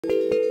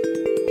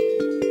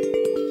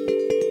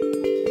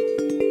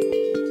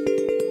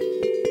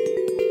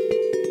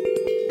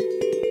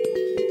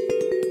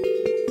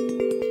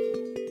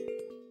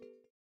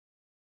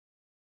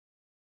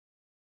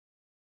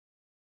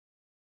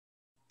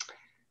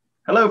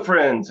Hello,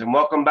 friends, and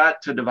welcome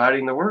back to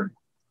Dividing the Word.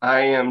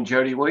 I am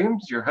Jody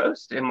Williams, your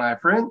host, and my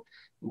friend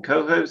and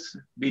co-host,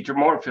 Beechard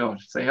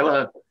Moorefield. Say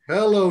hello.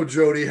 Hello,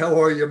 Jody. How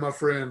are you, my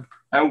friend?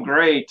 I'm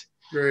great.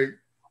 Great.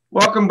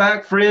 Welcome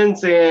back,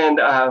 friends, and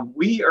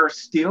we are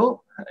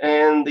still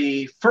in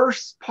the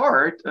first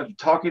part of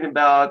talking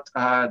about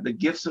the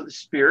gifts of the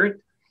Spirit,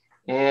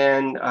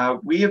 and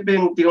we have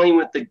been dealing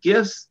with the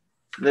gifts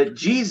that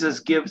Jesus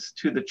gives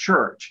to the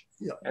church.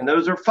 Yeah. And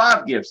those are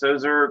 5 gifts.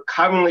 Those are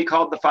commonly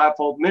called the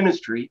fivefold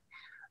ministry.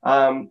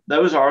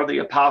 Those are the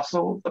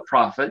apostle, the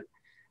prophet,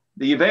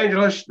 the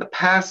evangelist, the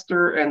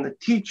pastor, and the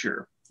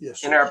teacher.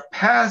 Yes. In our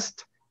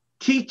past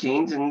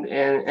teachings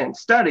and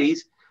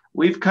studies,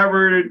 we've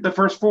covered the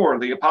first 4,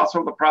 the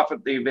apostle, the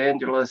prophet, the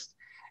evangelist,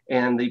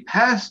 and the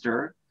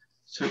pastor.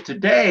 So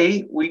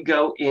today we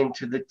go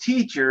into the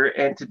teacher.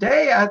 And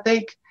today I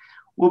think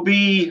will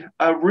be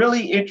a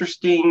really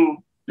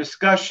interesting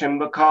discussion,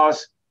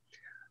 because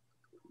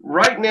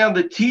right now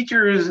the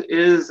teacher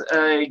is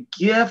a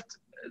gift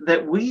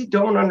that we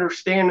don't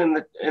understand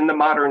in the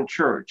modern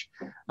church.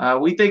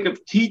 We think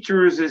of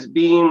teachers as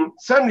being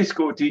Sunday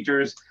school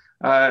teachers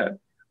in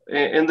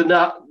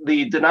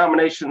the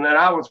denomination that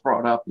I was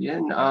brought up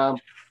in.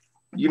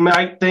 You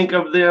might think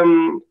of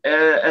them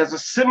as a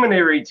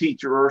seminary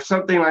teacher or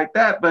something like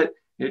that, but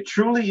it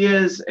truly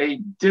is a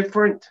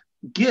different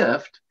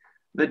gift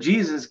that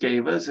Jesus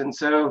gave us. And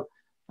so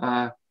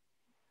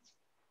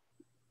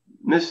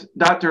Miss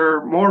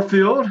Dr.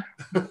 Moorefield,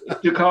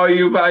 to call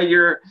you by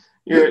your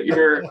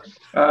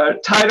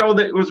title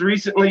that was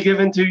recently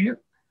given to you,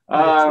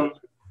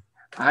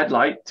 I'd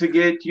like to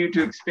get you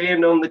to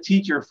expand on the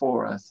teacher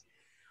for us.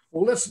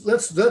 Well,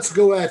 let's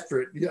go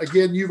after it.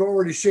 Again, you've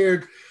already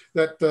shared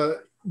that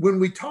when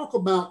we talk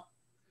about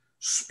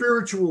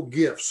spiritual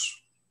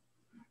gifts,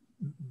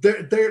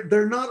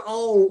 they're not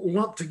all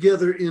lumped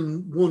together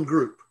in one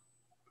group.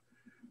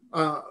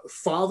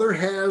 Father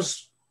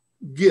has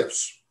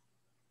gifts.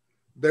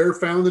 They're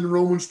found in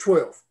Romans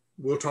 12.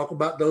 We'll talk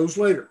about those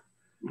later.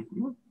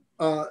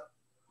 Mm-hmm.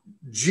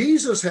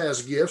 Jesus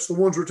has gifts. The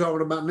ones we're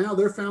talking about now,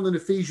 they're found in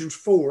Ephesians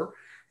 4,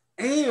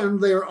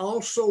 and they're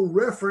also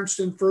referenced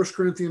in 1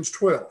 Corinthians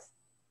 12.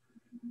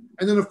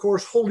 And then, of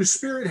course, Holy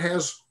Spirit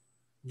has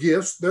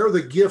gifts. They're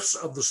the gifts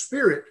of the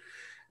Spirit.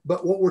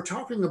 But what we're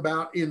talking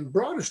about in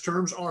broadest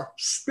terms are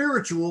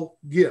spiritual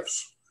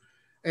gifts.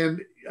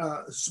 And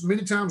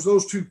many times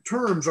those two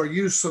terms are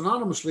used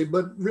synonymously,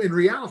 but in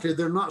reality,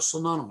 they're not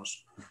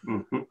synonymous.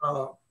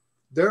 Mm-hmm.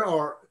 There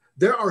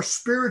are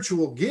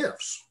spiritual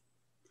gifts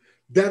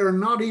that are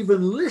not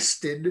even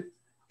listed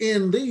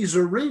in these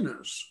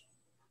arenas,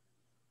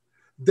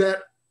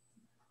 that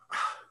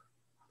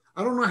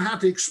I don't know how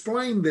to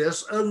explain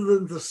this other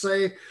than to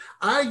say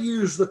I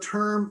use the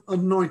term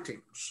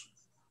anointings.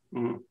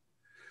 Mm-hmm.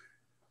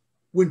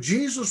 When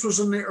Jesus was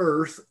on the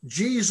earth,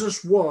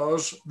 Jesus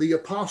was the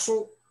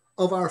apostle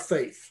of our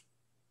faith.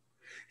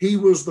 He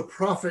was the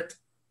prophet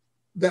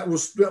that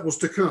was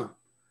to come,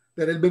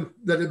 that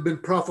had been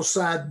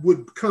prophesied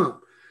would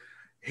come.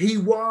 He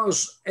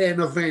was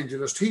an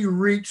evangelist. He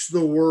reached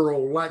the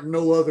world like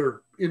no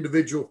other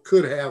individual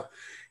could have.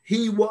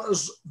 He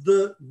was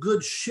the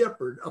good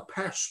shepherd, a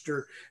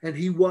pastor, and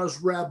he was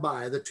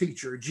rabbi, the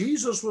teacher.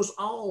 Jesus was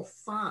all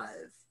 5.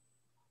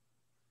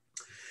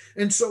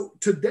 And so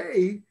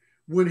today,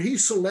 when he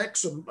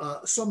selects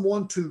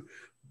someone to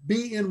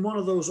be in one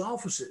of those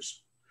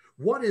offices,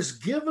 what is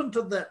given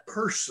to that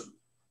person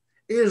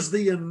is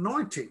the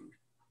anointing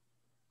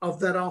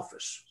of that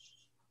office.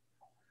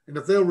 And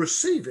if they'll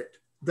receive it,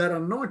 that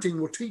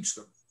anointing will teach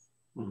them.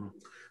 Mm-hmm.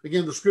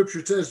 Again, the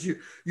scripture says you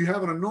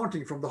have an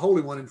anointing from the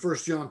Holy One in 1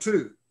 John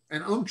 2,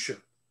 an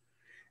unction.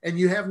 And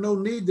you have no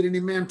need that any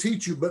man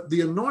teach you, but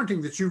the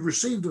anointing that you've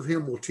received of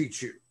him will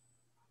teach you.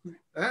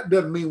 That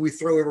doesn't mean we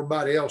throw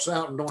everybody else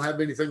out and don't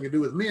have anything to do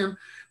with men,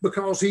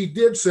 because he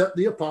did set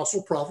the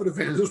apostle, prophet,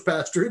 evangelist,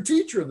 pastor, and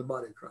teacher in the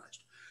body of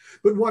Christ.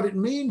 But what it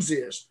means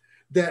is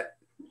that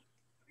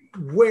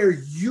where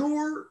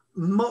your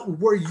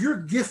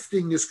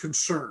gifting is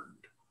concerned,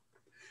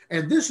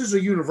 and this is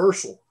a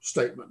universal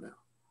statement now,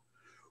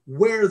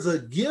 where the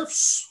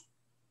gifts,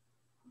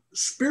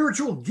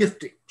 spiritual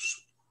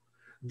giftings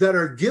that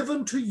are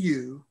given to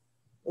you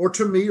or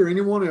to me or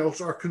anyone else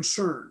are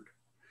concerned,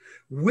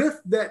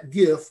 with that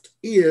gift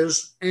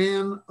is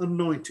an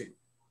anointing.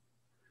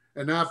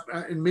 And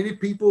many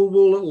people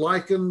will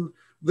liken,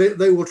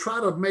 they will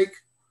try to make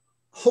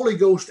Holy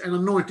Ghost and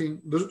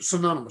anointing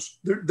synonymous.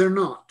 They're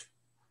not.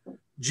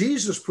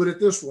 Jesus put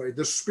it this way: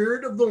 the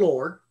Spirit of the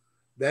Lord,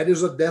 that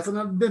is a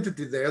definite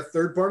identity there,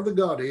 third part of the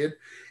Godhead,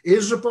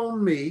 is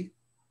upon me,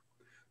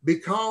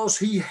 because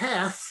he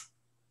hath,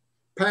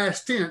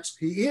 past tense,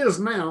 he is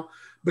now,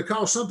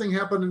 because something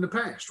happened in the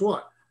past.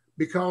 What?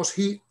 Because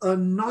he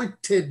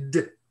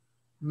anointed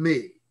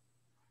me.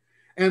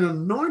 And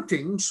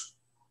anointings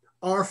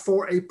are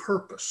for a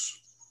purpose.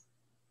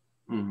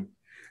 Mm-hmm.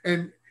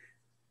 And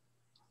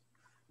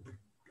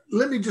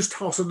let me just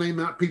toss a name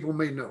out people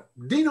may know.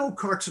 Dino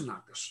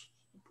Kartsanakis,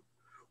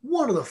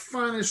 one of the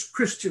finest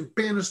Christian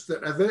pianists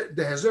that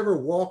has ever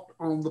walked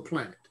on the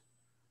planet.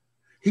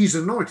 He's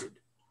anointed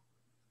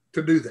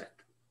to do that.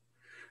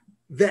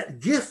 That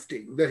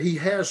gifting that he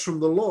has from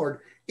the Lord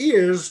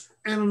is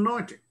an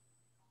anointing.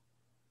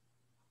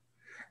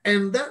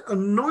 And that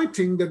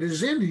anointing that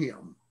is in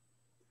him,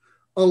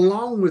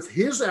 along with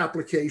his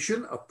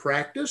application of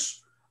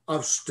practice,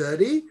 of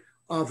study,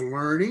 of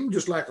learning,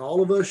 just like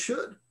all of us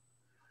should,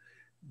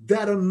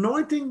 that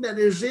anointing that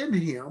is in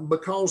him,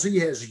 because he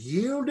has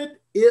yielded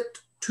it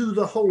to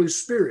the Holy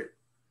Spirit,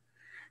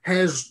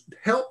 has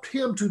helped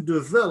him to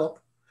develop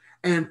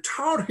and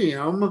taught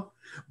him,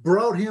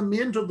 brought him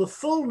into the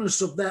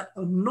fullness of that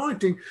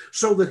anointing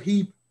so that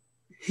he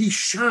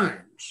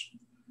shines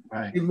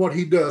in what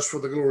he does for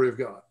the glory of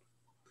God.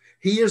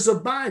 He is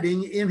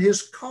abiding in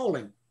his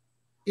calling.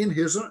 I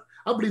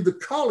believe the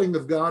calling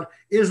of God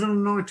is an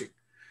anointing.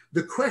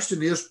 The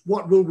question is,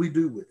 what will we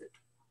do with it?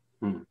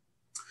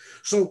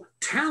 So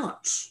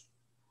talents,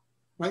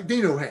 like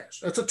Dino has,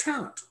 that's a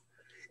talent,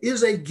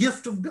 is a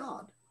gift of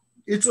God.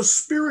 It's a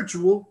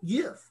spiritual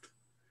gift.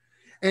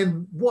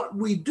 And what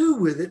we do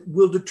with it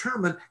will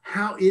determine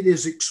how it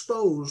is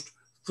exposed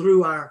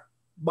through our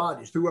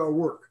bodies, through our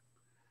work.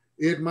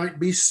 It might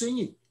be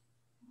singing.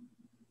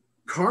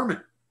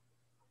 Carmen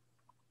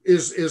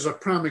is a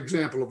prime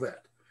example of that.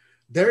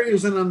 There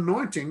is an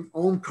anointing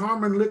on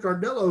Carmen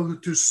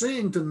Licardello to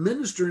sing, to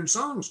minister in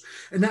songs.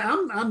 And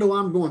now I know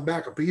I'm going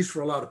back a piece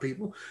for a lot of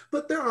people,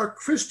 but there are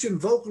Christian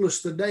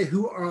vocalists today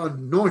who are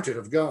anointed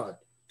of God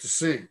to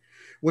sing.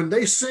 When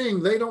they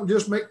sing, they don't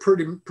just make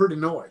pretty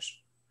noise.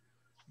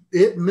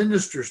 It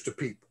ministers to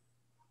people.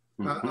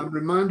 I'm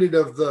reminded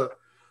of the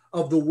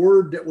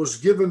word that was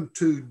given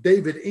to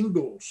David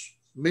Ingalls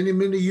many,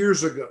 many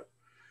years ago.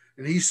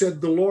 And he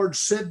said, the Lord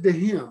said to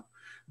him,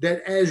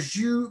 that as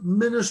you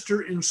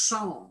minister in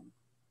song,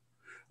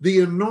 the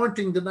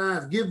anointing that I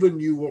have given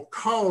you will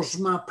cause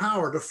my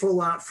power to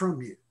flow out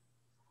from you.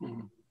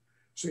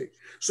 See,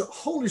 so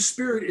Holy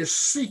Spirit is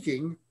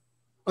seeking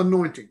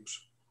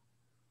anointings.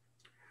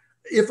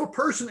 If a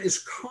person is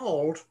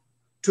called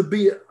to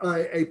be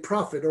a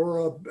prophet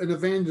or an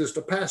evangelist,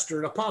 a pastor,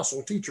 an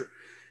apostle, teacher,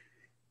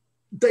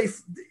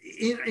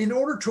 in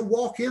order to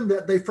walk in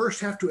that, they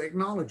first have to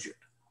acknowledge it.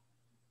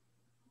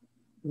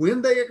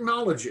 When they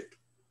acknowledge it,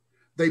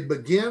 they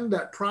begin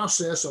that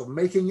process of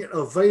making it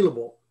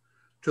available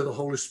to the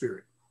Holy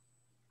Spirit.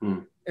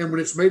 And when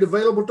it's made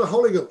available to the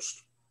Holy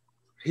Ghost,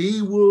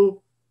 he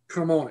will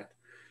come on it.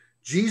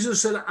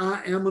 Jesus said,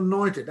 I am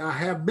anointed. I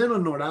have been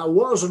anointed. I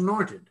was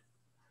anointed.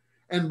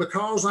 And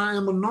because I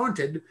am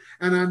anointed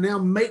and I now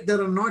make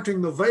that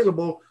anointing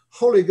available,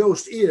 Holy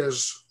Ghost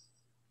is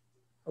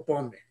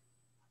upon me.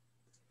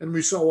 And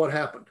we saw what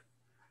happened.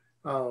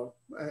 I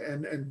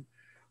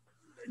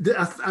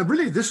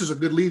really, this is a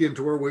good lead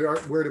into where we are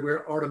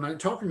tonight,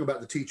 talking about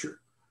the teacher.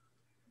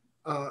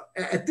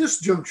 At this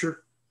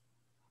juncture,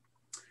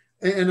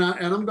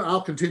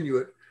 I'll continue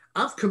it.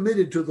 I've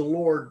committed to the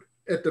Lord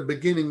at the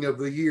beginning of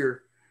the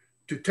year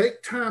to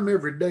take time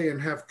every day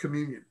and have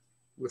communion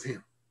with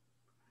him.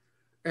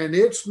 And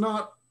it's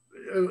not,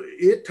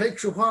 it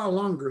takes a while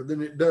longer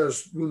than it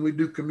does when we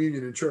do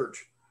communion in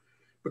church,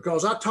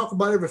 because I talk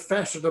about every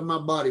facet of my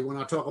body when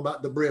I talk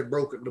about the bread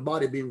broken, the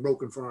body being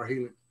broken for our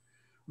healing.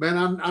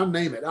 Man, I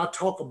name it. I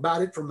talk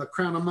about it from the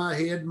crown of my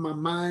head, my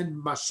mind,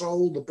 my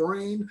soul, the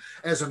brain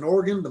as an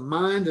organ, the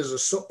mind as a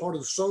part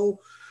of the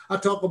soul. I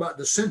talk about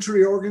the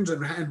sensory organs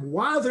and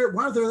why they're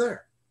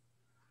there.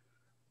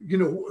 You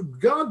know,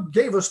 God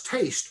gave us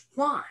taste.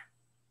 Why?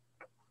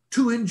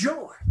 To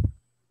enjoy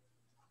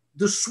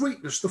the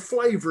sweetness, the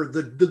flavor,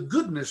 the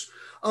goodness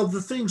of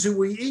the things that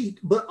we eat,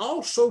 but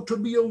also to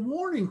be a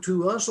warning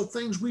to us of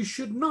things we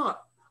should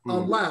not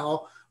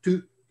allow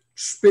to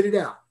spit it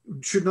out.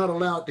 Should not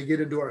allow it to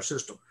get into our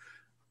system.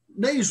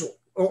 Nasal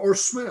or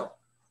smell,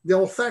 the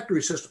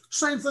olfactory system,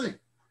 same thing.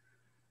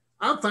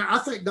 I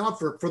thank God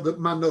for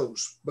my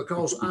nose,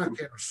 because I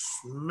can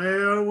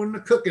smell when the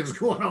cooking's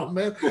going on,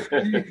 man.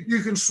 You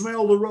can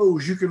smell the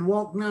rose. You can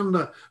walk down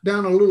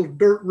a little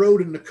dirt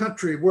road in the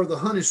country where the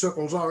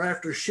honeysuckles are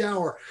after a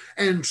shower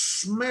and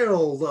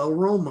smell the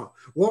aroma.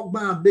 Walk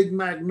by a big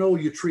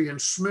magnolia tree and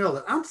smell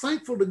it. I'm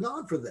thankful to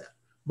God for that.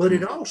 But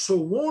it also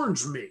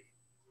warns me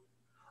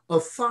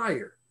of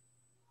fire,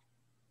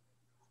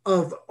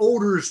 of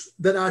odors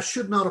that I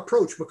should not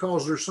approach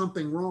because there's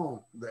something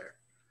wrong there.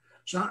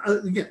 So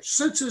again,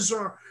 senses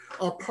are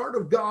part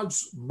of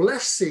God's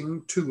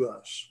blessing to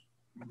us.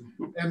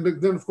 And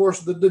then, of course,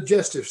 the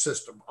digestive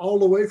system, all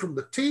the way from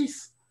the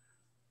teeth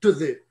to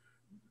the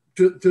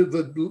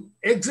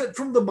exit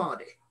from the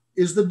body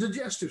is the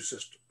digestive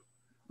system,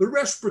 the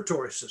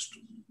respiratory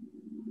system,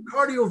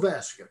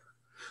 cardiovascular,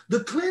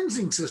 the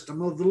cleansing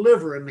system of the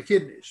liver and the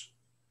kidneys.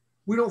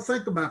 We don't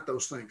think about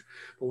those things.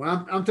 But when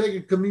I'm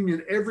taking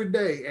communion every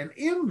day, and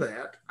in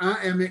that,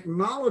 I am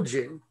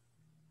acknowledging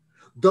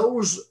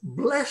those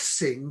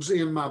blessings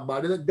in my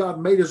body that God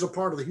made as a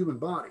part of the human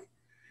body.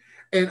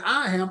 And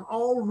I am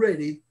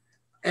already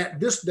at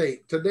this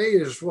date. Today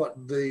is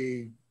what,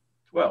 the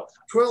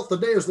 12th.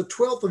 Today is the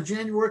 12th of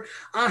January.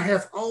 I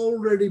have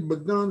already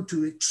begun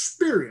to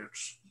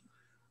experience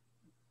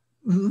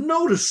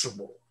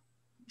noticeable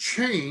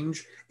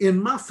change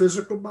in my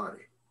physical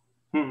body.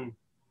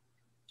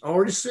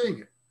 Already seeing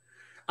it.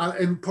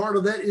 And part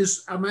of that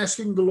is I'm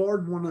asking the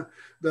Lord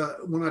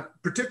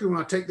particularly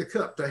when I take the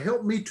cup, to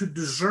help me to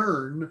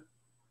discern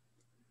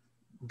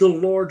the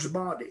Lord's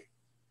body.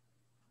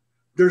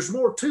 There's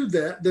more to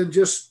that than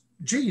just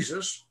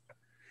Jesus.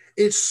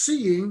 It's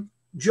seeing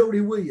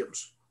Jody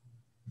Williams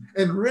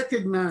and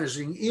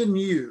recognizing in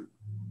you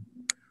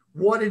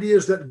what it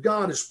is that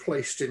God has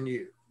placed in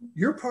you.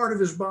 You're part of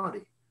his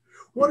body.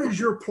 What is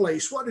your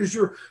place? What is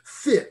your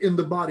fit in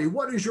the body?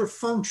 What is your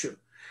function?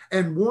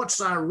 And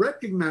once I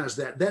recognize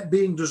that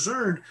being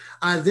discerned,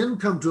 I then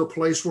come to a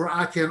place where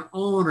I can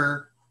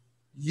honor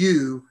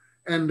you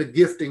and the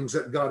giftings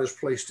that God has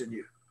placed in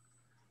you.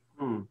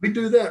 We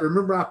do that.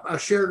 Remember, I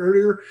shared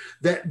earlier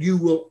that you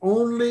will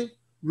only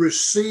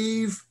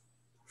receive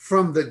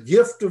from the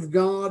gift of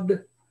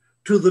God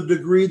to the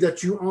degree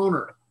that you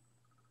honor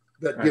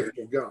that gift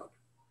of God.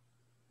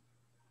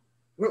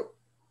 Well,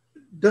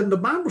 doesn't the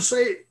Bible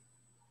say,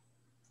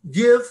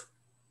 give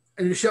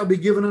and it shall be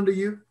given unto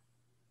you?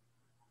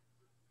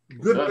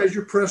 Good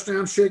measure, pressed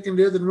down, shaken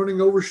together, and running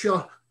over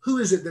who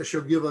is it that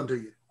shall give unto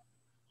you?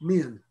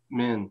 Men.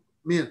 I'm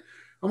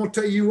going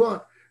to tell you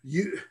what,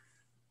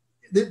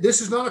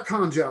 this is not a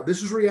con job.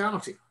 This is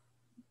reality.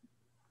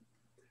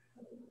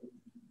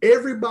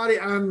 Everybody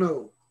I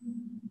know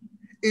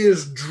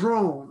is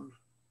drawn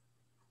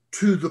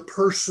to the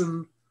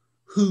person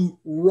who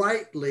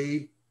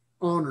rightly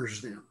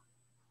honors them.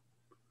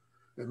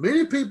 And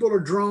many people are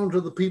drawn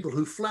to the people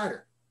who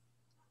flatter.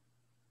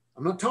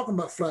 I'm not talking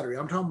about flattery.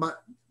 I'm talking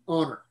about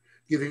honor,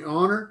 giving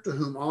honor to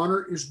whom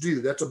honor is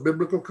due. That's a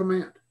biblical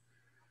command.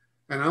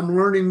 And I'm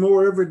learning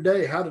more every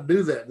day how to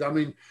do that. I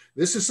mean,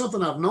 this is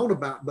something I've known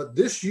about, but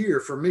this year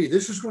for me,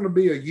 this is going to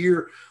be a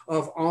year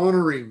of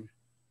honoring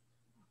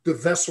the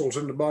vessels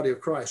in the body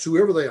of Christ,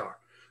 whoever they are.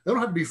 They don't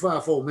have to be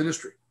fivefold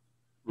ministry.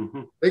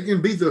 They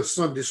can be the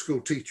Sunday school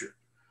teacher.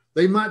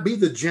 They might be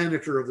the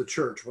janitor of the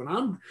church. When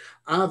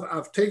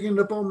I've taken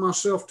it upon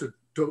myself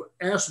to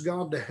ask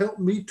God to help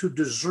me to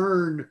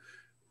discern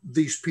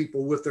these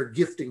people with their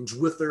giftings,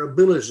 with their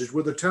abilities,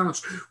 with their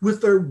talents,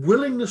 with their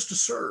willingness to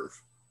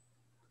serve.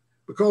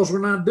 Because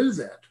when I do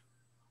that,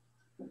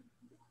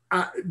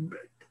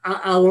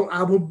 I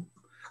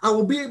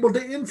will be able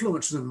to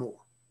influence them more.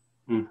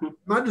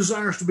 My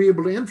desire is to be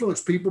able to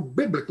influence people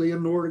biblically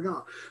in the Word of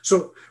God.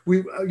 So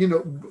we,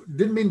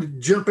 didn't mean to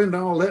jump into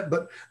all that,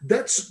 but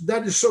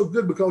that is so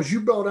good because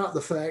you brought out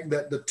the fact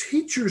that the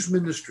teacher's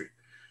ministry,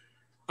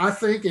 I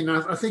think, and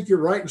I think you're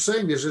right in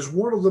saying this, is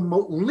one of the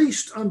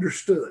least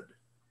understood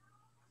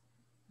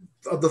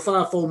of the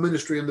fivefold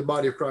ministry in the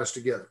body of Christ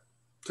together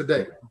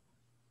today.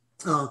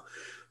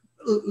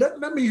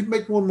 Let me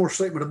make one more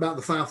statement about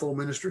the fivefold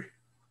ministry.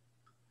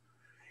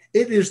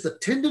 It is the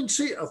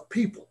tendency of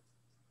people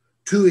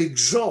to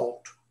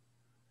exalt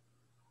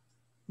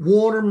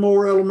one or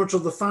more elements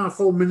of the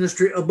fivefold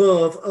ministry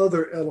above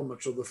other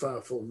elements of the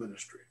fivefold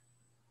ministry.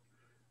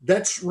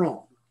 That's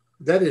wrong.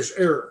 That is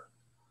error.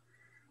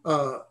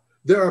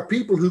 There are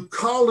people who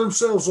call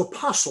themselves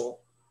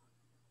apostle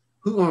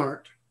who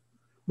aren't,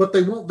 but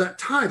they want that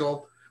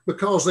title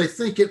because they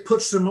think it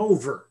puts them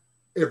over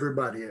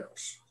everybody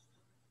else.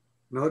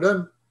 No, it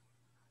doesn't.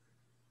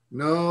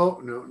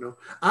 No.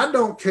 I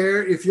don't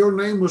care if your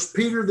name was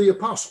Peter the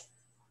Apostle.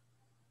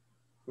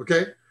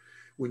 Okay?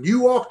 When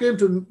you walked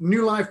into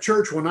New Life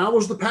Church, when I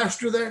was the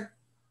pastor there,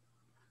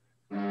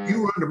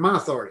 you were under my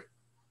authority.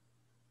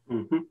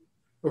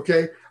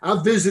 Okay?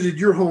 I visited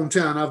your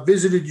hometown. I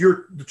visited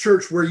the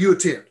church where you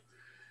attend.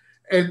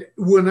 And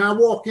when I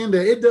walk in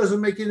there, it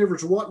doesn't make any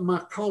difference what my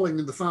calling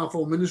in the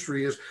fivefold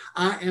ministry is.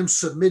 I am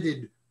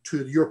submitted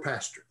to your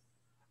pastor.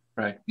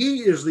 Right.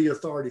 He is the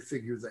authority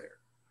figure there.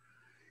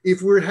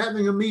 If we're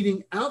having a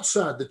meeting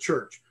outside the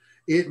church,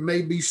 it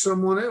may be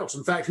someone else.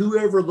 In fact,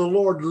 whoever the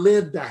Lord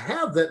led to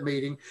have that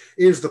meeting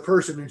is the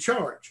person in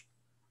charge.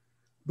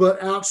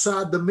 But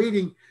outside the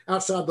meeting,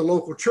 outside the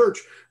local church,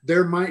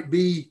 there might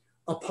be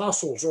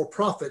apostles or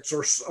prophets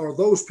or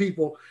those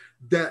people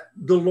that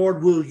the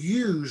Lord will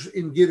use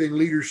in giving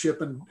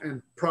leadership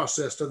and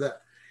process to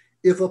that.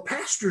 If a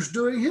pastor's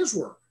doing his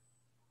work,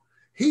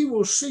 he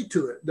will see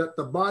to it that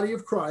the body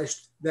of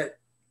Christ, that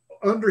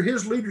under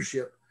his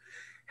leadership,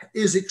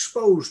 is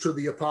exposed to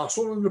the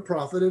apostle and the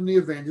prophet and the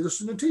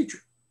evangelist and the teacher.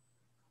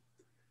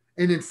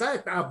 And in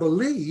fact, I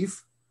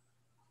believe,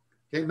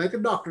 can't make a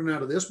doctrine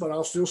out of this, but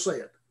I'll still say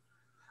it.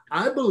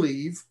 I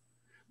believe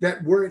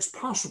that where it's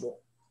possible,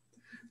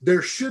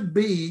 there should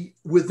be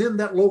within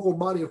that local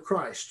body of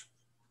Christ,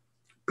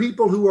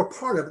 people who are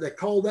part of it that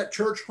call that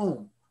church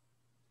home,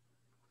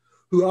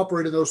 who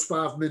operate in those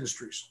five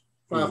ministries.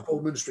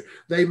 Fivefold ministry.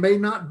 They may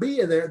not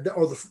be there,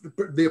 or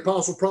the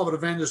apostle, prophet,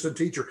 evangelist, and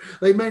teacher.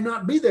 They may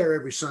not be there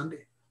every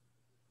Sunday,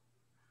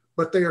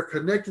 but they are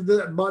connected to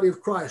that body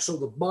of Christ. So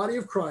the body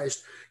of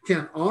Christ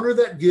can honor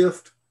that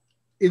gift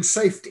in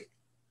safety.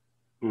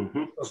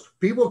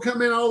 People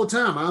come in all the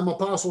time. I'm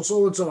apostle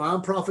so-and-so.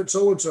 I'm prophet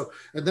so-and-so.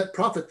 And that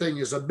prophet thing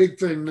is a big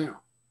thing now.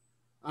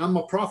 I'm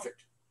a prophet.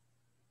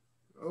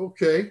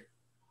 Okay.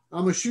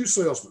 I'm a shoe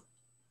salesman.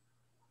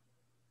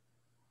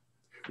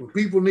 When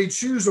people need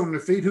shoes on their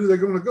feet, who are they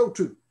going to go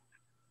to?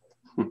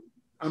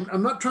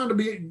 I'm not trying to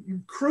be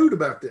crude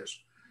about this.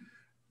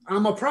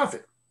 I'm a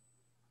prophet.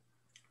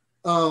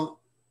 I'm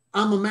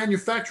a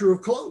manufacturer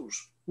of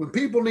clothes. When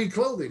people need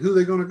clothing, who are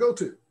they going to go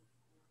to?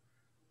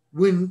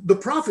 When the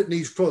prophet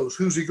needs clothes,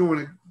 who's he going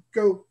to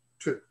go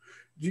to?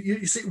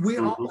 You see, we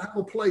all have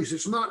a place.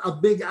 It's not a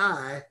big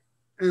I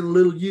and a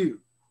little you.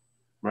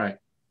 Right.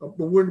 But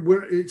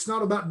it's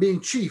not about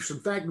being chiefs.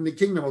 In fact, in the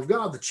kingdom of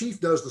God, the chief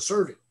does the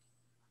serving.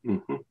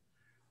 Mm-hmm.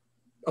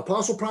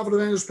 Apostle, prophet,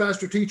 evangelist,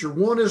 pastor, teacher.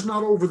 One is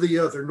not over the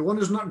other, and one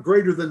is not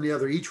greater than the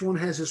other. Each one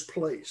has his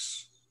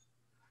place.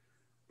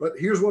 But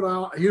here's what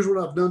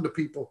I've done to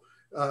people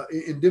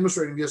in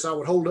demonstrating this. I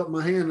would hold up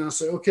my hand and I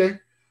say, okay,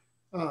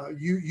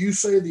 you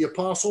say the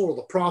apostle or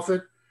the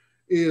prophet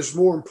is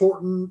more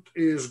important,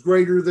 is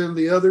greater than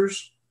the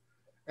others,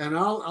 and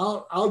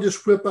I'll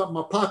just whip out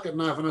my pocket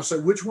knife and I say,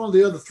 which one of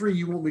the other three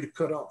you want me to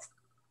cut off?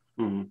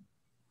 Mm-hmm.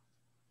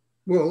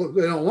 Well,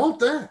 they don't want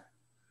that.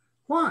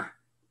 Why?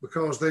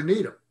 Because they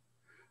need them.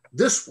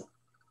 This one,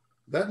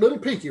 that little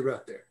pinky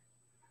right there.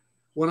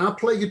 When I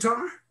play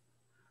guitar,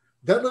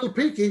 that little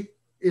pinky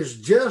is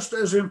just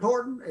as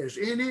important as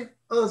any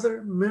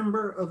other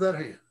member of that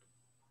hand,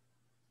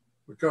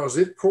 because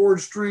it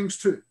chords strings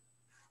too.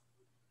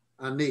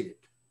 I need it.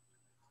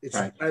 It's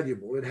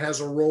valuable. It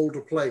has a role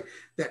to play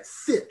that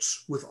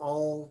fits with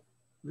all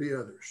the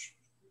others.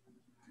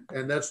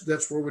 And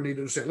that's where we need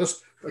to understand.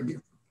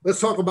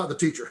 Let's talk about the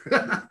teacher.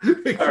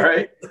 All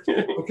right.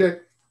 Okay.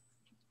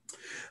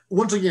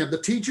 Once again,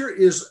 the teacher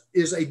is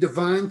a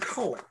divine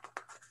calling.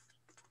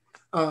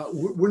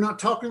 We're not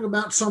talking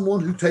about someone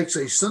who takes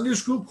a Sunday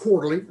school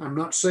quarterly. I'm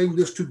not saying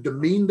this to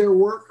demean their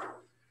work,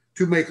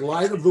 to make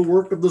light of the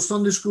work of the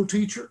Sunday school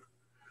teacher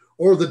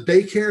or the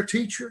daycare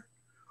teacher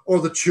or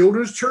the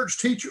children's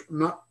church teacher,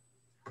 not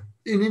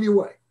in any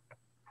way.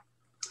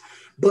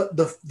 But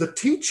the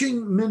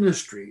teaching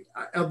ministry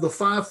of the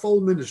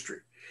fivefold ministry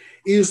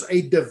is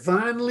a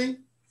divinely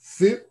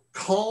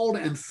called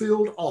and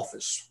filled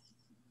office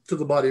to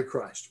the body of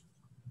Christ.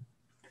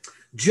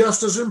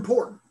 Just as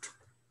important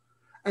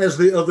as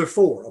the other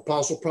four: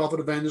 apostle, prophet,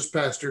 evangelist,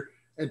 pastor,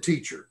 and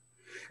teacher.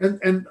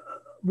 And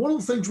one of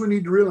the things we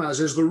need to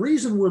realize is the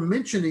reason we're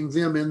mentioning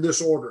them in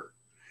this order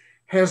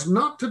has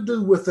not to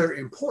do with their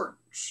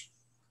importance,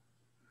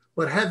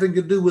 but having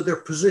to do with their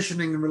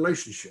positioning and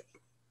relationship.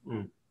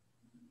 Mm.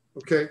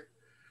 Okay?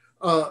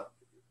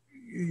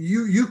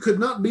 You could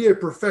not be a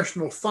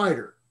professional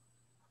fighter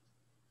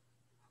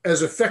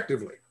as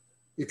effectively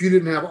if you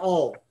didn't have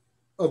all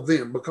of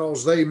them,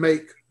 because they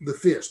make the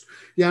fist.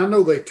 Yeah, I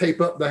know they tape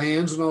up the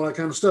hands and all that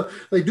kind of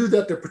stuff. They do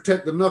that to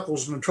protect the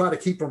knuckles and try to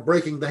keep from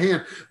breaking the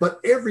hand.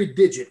 But every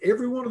digit,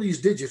 every one of these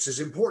digits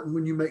is important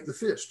when you make the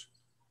fist.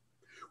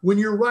 When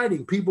you're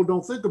writing, people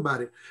don't think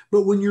about it.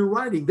 But when you're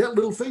writing, that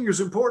little finger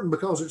is important,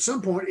 because at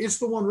some point, it's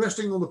the one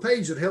resting on the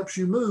page that helps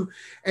you move.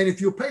 And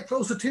if you'll pay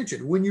close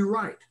attention when you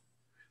write,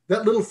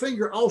 that little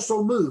finger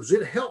also moves.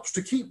 It helps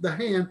to keep the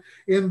hand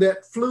in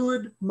that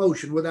fluid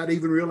motion without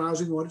even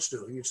realizing what it's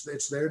doing.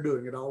 It's there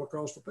doing it all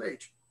across the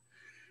page.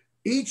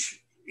 Each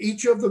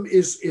of them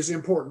is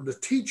important. The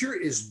teacher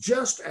is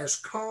just as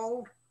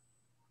called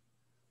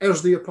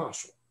as the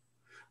apostle,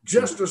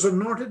 just as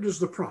anointed as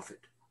the prophet,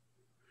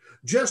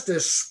 just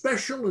as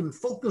special and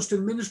focused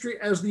in ministry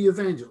as the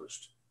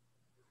evangelist,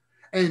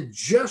 and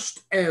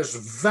just as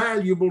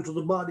valuable to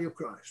the body of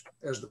Christ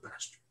as the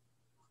pastor.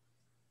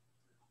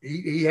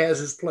 He has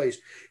his place.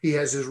 He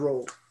has his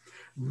role.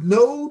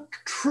 No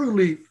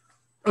truly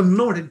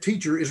anointed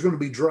teacher is going to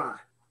be dry.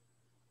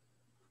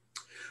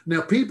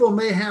 Now, people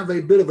may have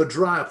a bit of a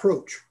dry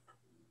approach.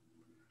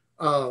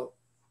 I'm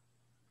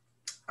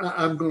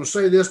going to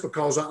say this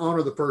because I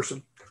honor the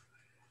person.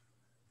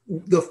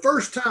 The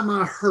first time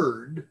I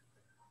heard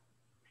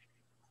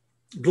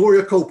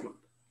Gloria Copeland,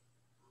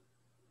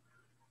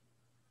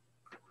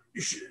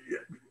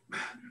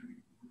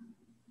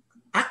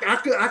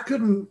 I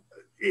couldn't.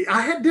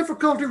 I had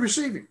difficulty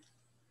receiving,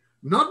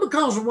 not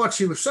because of what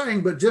she was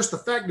saying, but just the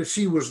fact that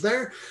she was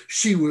there.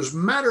 She was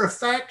matter of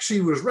fact. She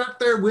was right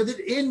there with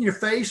it in your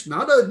face,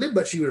 not ugly,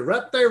 but she was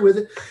right there with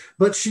it.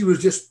 But she was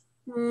just,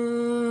 like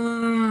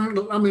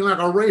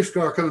a race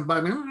car coming by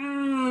me.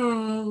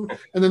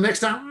 And the next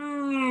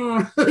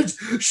time,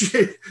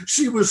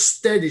 she was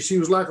steady. She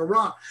was like a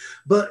rock.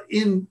 But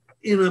in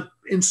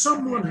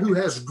someone who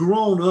has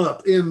grown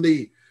up in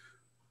the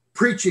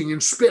preaching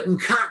and spitting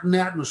cotton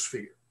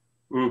atmosphere,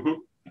 mm-hmm.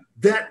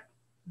 that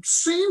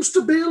seems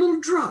to be a little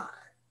dry.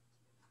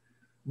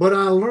 But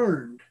I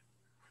learned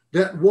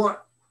that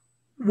what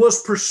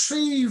was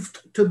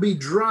perceived to be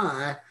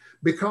dry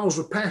because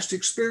of past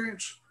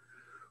experience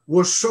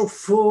was so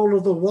full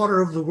of the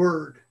water of the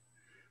word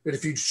that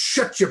if you'd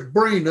shut your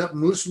brain up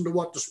and listen to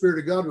what the Spirit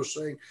of God was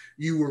saying,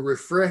 you were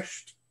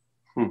refreshed.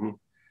 Mm-hmm.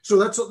 So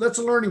that's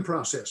a learning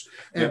process.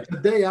 And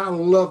today I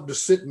love to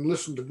sit and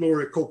listen to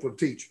Gloria Copeland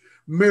teach.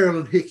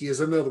 Marilyn Hickey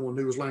is another one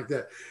who was like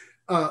that.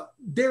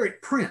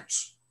 Derek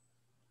Prince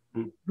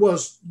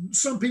was,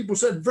 some people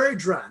said, very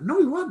dry. No,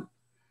 he wasn't.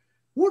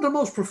 One of the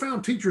most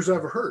profound teachers I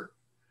ever heard.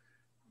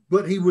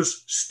 but he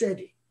was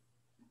steady.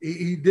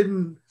 He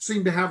didn't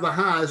seem to have the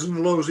highs and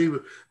the lows. He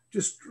was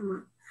just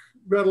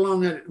right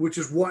along at it, which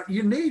is what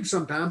you need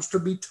sometimes to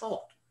be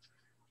taught.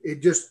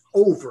 It just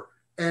over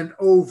and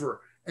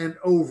over and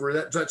over,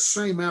 that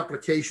same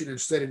application and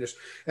steadiness.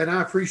 And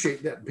I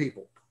appreciate that in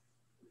people.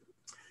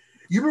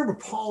 You remember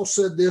Paul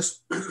said this?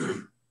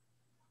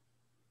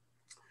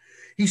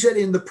 He said,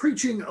 in the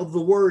preaching of the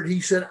word,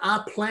 he said,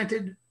 I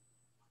planted.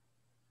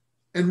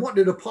 And what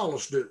did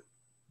Apollos do?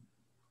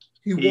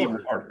 He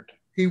watered.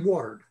 He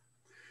watered.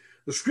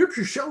 The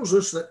scripture shows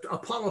us that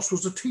Apollos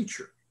was a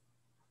teacher.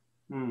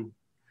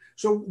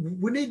 So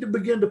we need to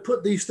begin to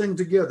put these things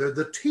together.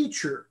 The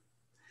teacher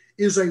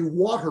is a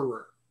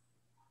waterer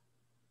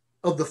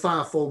of the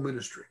fivefold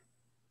ministry.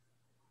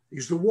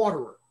 He's the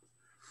waterer.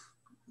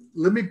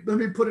 Let me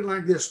put it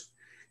like this: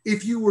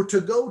 if you were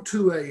to go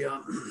to a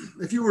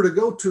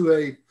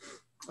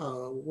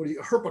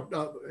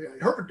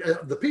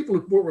the people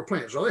who work with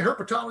plants, are they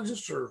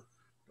herpetologists or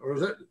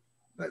is that?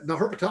 No,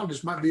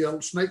 herpetologist might be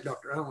a snake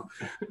doctor. I don't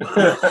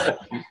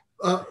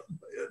know.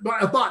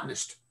 A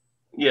botanist.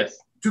 Yes.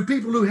 To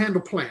people who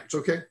handle plants,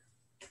 okay?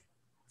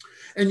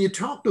 And you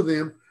talk to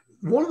them,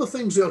 one of the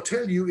things they'll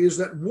tell you is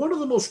that one of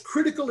the most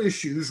critical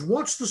issues,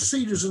 once the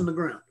seed is in the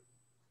ground,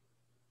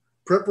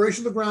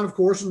 preparation of the ground, of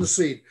course, and the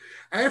seed.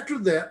 After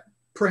that,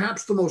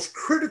 perhaps the most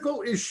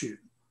critical issue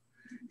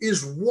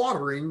is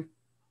watering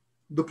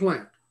the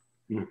plant.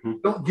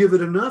 Don't give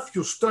it enough,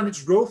 you'll stunt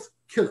its growth,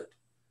 kill it.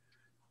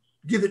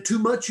 Give it too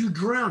much, you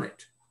drown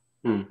it.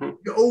 You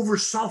over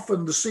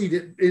soften the seed.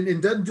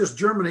 It doesn't just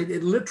germinate,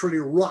 it literally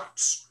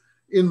rots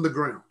in the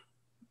ground.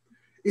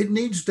 It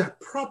needs the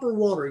proper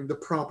watering, the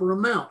proper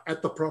amount,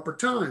 at the proper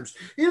times,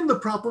 in the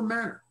proper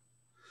manner.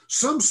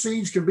 Some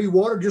seeds can be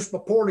watered just by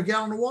pouring a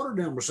gallon of water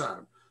down beside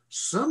them.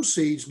 Some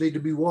seeds need to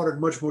be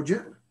watered much more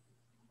gently.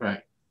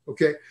 Right.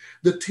 Okay.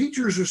 The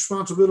teacher's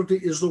responsibility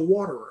is the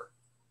waterer.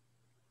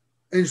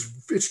 And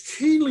it's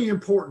keenly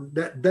important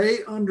that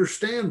they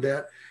understand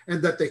that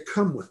and that they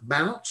come with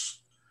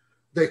balance.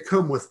 They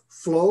come with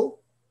flow,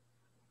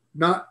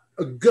 not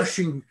a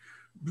gushing,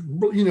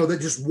 that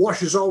just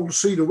washes all the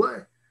seed away.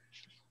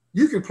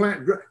 You can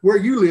plant, where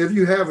you live,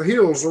 you have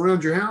hills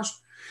around your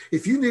house.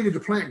 If you needed to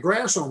plant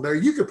grass on there,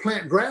 you could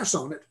plant grass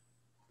on it.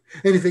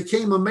 And if it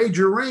came a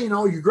major rain,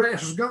 all your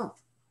grass is gone.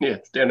 Yeah,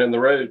 stand in the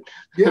road.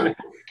 Yeah.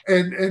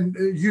 And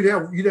you'd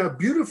have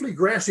beautifully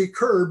grassy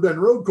curb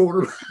and road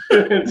corner.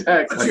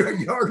 Exactly. But your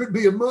yard would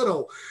be a mud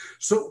hole.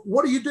 So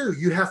what do?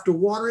 You have to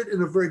water it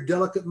in a very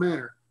delicate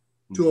manner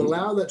to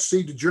allow that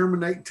seed to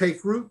germinate,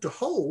 take root, to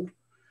hold.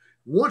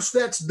 Once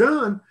that's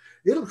done,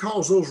 it'll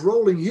cause those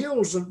rolling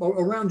hills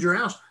around your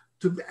house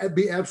to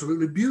be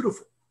absolutely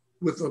beautiful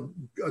with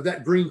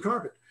that green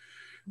carpet.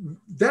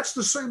 That's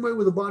the same way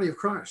with the body of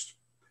Christ.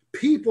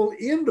 People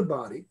in the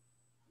body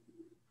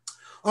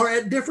are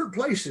at different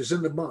places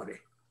in the body.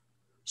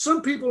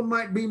 Some people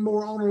might be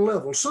more on a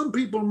level. Some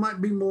people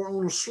might be more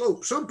on a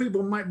slope. Some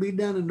people might be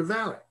down in the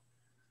valley.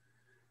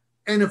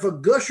 And if a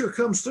gusher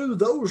comes through,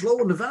 those low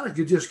in the valley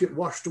could just get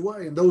washed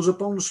away, and those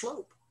up on the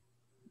slope.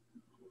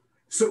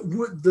 So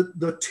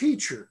the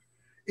teacher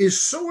is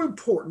so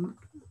important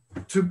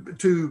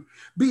to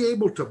be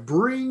able to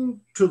bring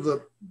to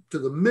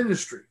the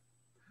ministry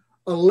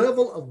a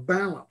level of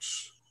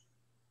balance.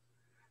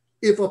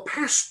 If a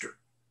pastor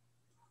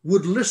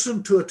would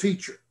listen to a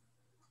teacher,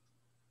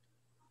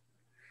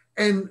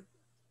 and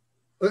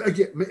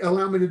again,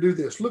 allow me to do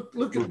this.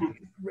 Look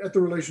at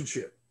the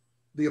relationship.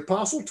 The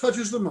apostle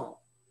touches them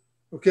all.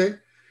 Okay.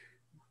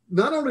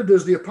 Not only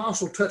does the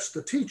apostle touch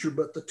the teacher,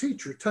 but the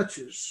teacher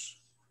touches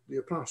the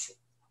apostle.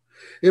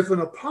 If an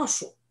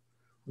apostle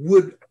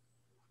would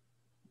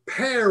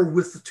pair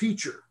with the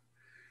teacher,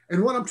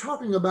 and what I'm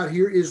talking about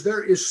here is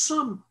there's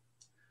some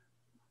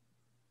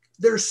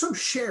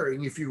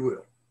sharing, if you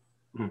will,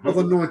 of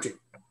anointing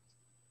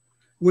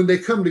when they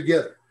come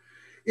together.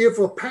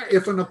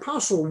 If an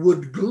apostle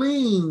would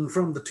glean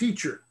from the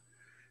teacher,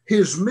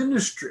 his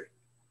ministry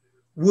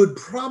would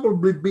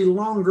probably be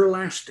longer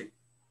lasting,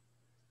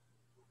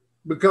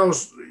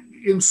 because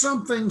in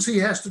some things he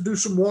has to do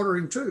some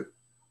watering too.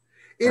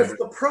 If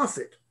the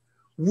prophet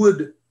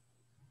would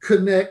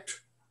connect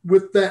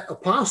with that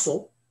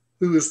apostle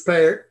who is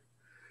paired,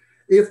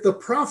 if the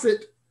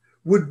prophet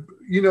would,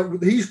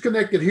 he's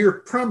connected here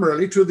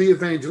primarily to the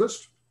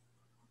evangelist,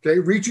 okay,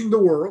 reaching the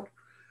world,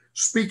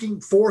 speaking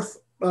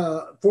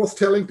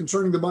forthtelling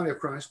concerning the body of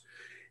Christ.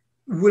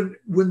 When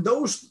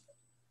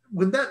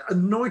that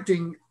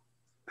anointing,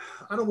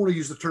 I don't want to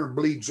use the term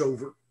bleeds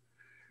over,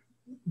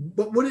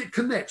 but when it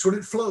connects, when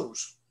it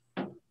flows,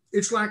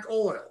 it's like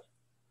oil.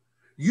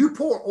 You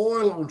pour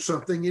oil on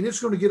something and it's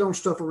going to get on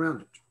stuff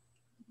around it.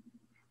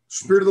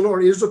 Spirit of the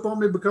Lord is upon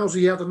me because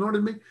he hath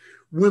anointed me.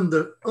 When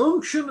the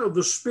unction of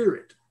the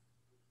Spirit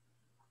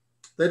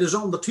that is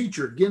on the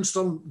teacher gets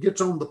on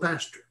the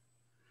pastor,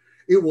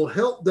 it will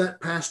help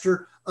that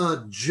pastor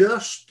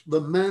adjust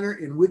the manner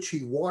in which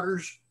he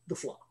waters the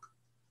flock.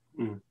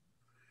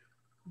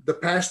 The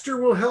pastor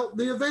will help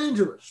the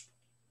evangelist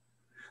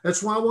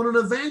That's why when an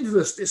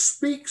evangelist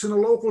speaks in a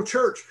local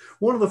church,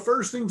 one of the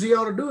first things he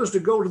ought to do is to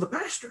go to the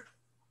pastor.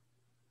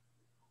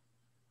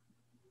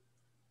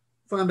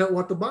 Find out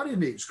what the body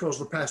needs, because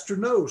the pastor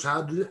knows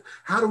how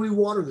do we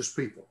water this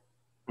people.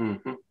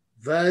 Mm-hmm.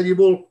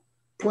 Valuable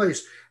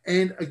place.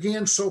 And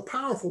again, so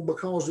powerful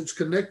because it's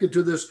connected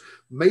to this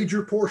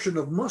major portion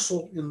of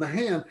muscle in the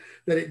hand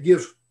that it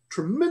gives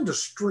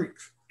tremendous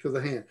strength to the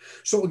hand.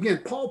 So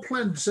again, Paul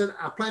said,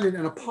 I planted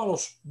and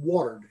Apollos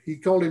watered. He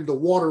called him the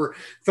waterer.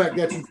 In fact,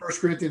 that's in 1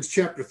 Corinthians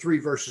chapter 3,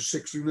 verses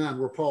 6 through 9,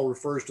 where Paul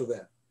refers to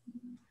that.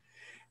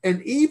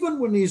 And even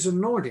when he's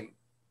anointing,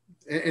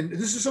 and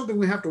this is something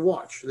we have to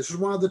watch. This is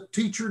why the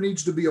teacher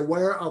needs to be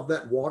aware of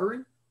that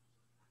watering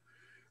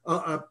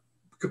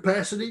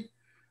capacity.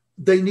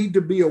 They need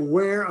to be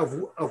aware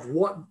of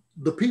what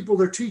the people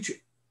they're teaching.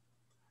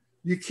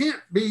 You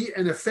can't be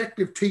an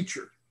effective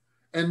teacher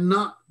and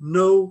not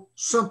know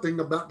something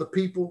about the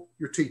people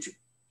you're teaching.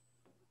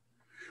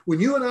 When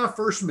you and I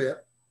first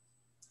met,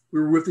 we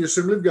were with the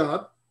Assembly of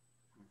God.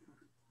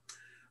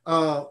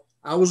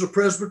 I was a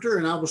presbyter,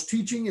 and I was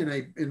teaching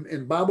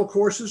in Bible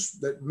courses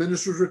that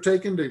ministers were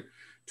taking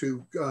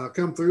to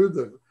come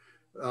through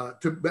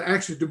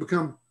to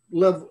become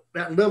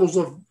levels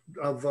of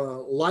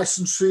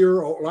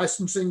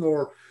licensing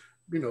or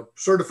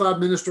certified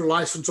minister,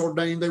 license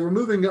ordained. They were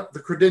moving up the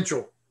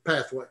credential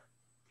pathway.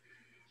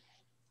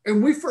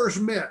 And we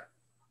first met.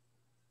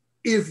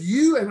 If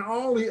you and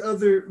all the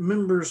other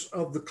members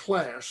of the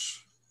class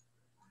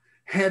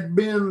had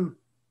been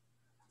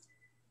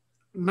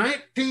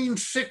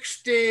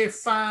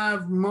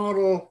 1965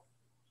 model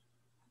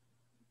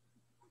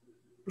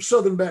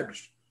Southern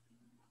Baptist.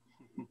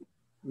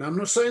 Now, I'm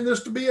not saying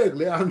this to be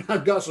ugly.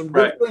 I've got some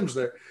good friends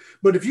there.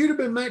 But if you'd have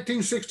been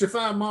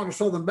 1965 model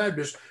Southern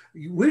Baptist,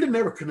 we'd have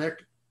never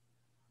connected.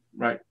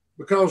 Right.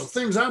 Because the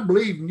things I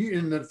believe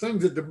in the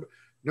things that,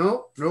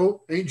 no,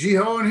 ain't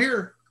jihad in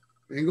here.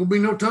 Ain't going to be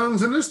no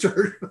tongues in this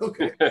church.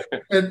 Okay.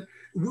 And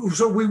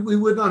so we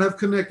would not have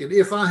connected.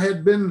 If I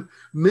had been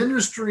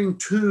ministering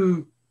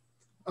to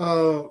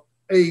another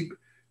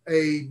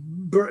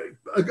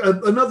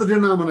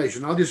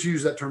denomination, I'll just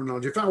use that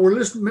terminology. If I were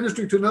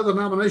ministering to another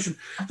denomination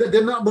that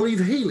did not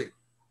believe healing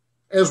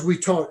as we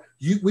taught,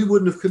 we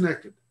wouldn't have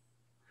connected.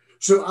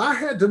 So I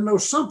had to know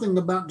something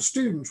about the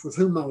students with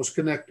whom I was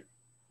connecting.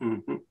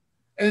 Mm-hmm.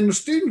 And the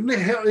student,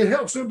 it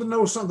helps them to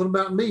know something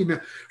about me. Now,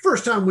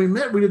 first time we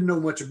met, we didn't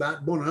know much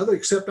about one another,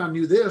 except I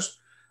knew this.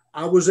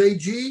 I was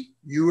AG,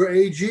 you were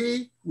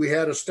AG. We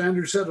had a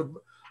standard set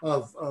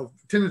of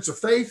tenets of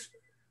faith.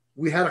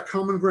 We had a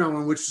common ground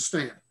on which to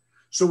stand.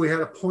 So we had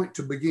a point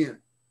to begin.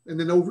 And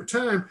then over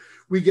time,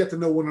 we get to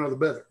know one another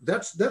better.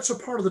 That's a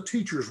part of the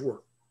teacher's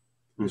work,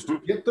 is to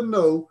get to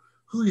know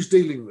who he's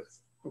dealing with,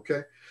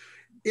 okay?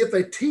 If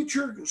a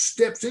teacher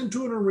steps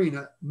into an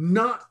arena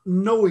not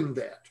knowing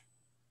that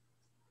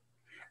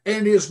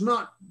and is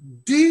not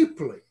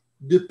deeply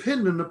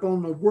dependent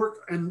upon the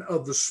work and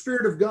of the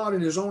Spirit of God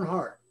in his own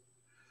heart,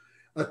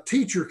 a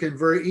teacher can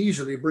very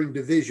easily bring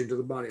division to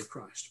the body of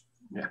Christ.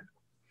 Yeah.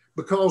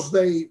 Because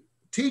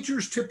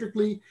teachers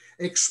typically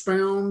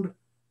expound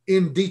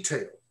in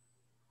detail.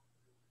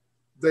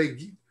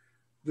 We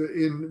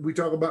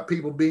talk about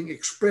people being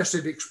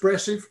expressive. They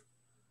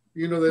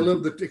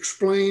love to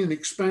explain and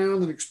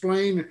expound and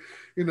explain.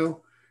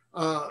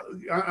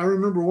 I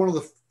remember one of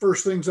the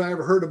first things I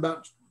ever heard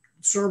about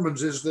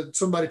sermons is that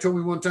somebody told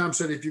me one time,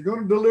 said, if you're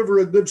going to deliver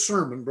a good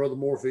sermon, Brother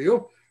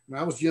Moorefield, and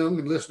I was young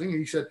and listening, and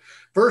he said,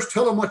 first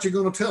tell them what you're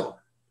going to tell them,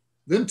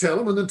 then tell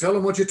them, and then tell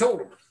them what you told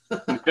them.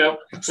 Yep.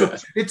 So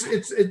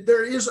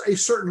there is a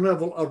certain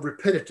level of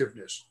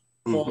repetitiveness.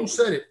 Paul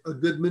said it, a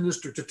good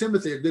minister to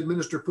Timothy, a good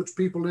minister puts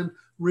people in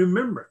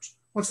remembrance.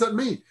 What's that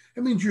mean?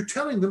 It means you're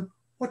telling them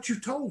what you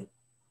told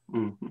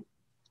them.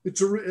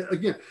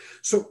 Mm-hmm.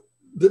 So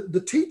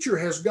the teacher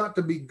has got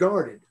to be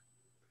guarded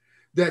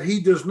that he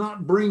does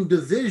not bring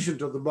division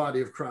to the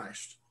body of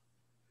Christ.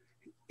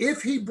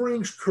 If he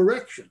brings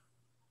correction,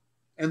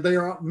 and they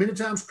are many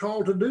times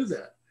called to do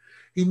that,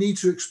 he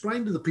needs to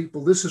explain to the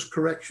people, this is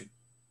correction.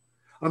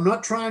 I'm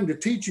not trying to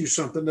teach you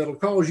something that'll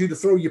cause you to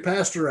throw your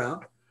pastor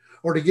out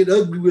or to get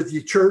ugly with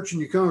your church and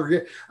your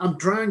congregation. I'm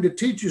trying to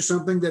teach you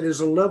something that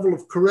is a level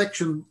of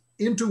correction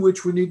into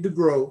which we need to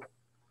grow,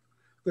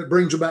 that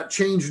brings about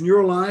change in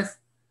your life.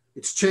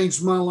 It's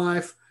changed my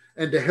life,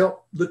 and to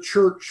help the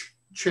church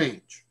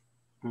change.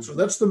 Mm-hmm. So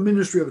that's the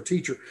ministry of a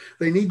teacher.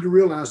 They need to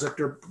realize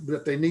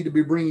that they need to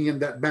be bringing in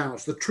that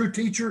balance. The true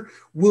teacher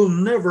will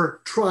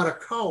never try to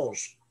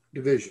cause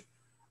division.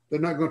 They're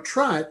not going to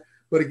try it,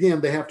 but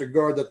again, they have to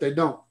guard that they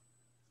don't.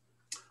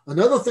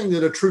 Another thing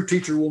that a true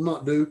teacher will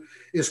not do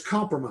is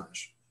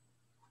compromise.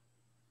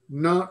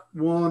 Not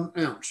 1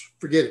 ounce.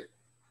 Forget it.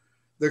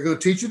 They're going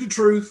to teach you the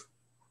truth,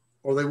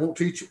 or they won't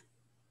teach it.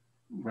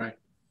 Right.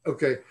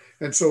 Okay.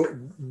 And so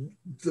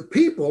the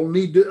people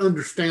need to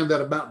understand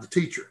that about the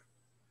teacher.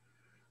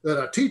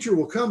 That a teacher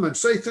will come and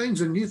say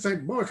things and you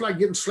think, boy, it's like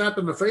getting slapped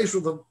in the face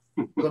with a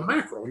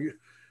mackerel.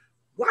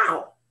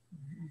 Wow.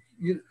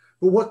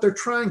 But what they're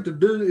trying to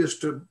do is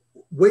to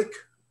wake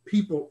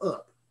people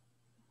up.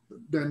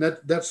 And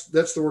that's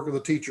the work of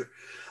the teacher.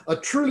 A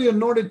truly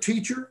anointed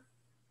teacher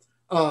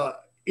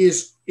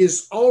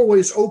is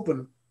always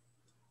open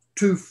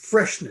to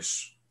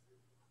freshness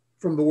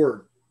from the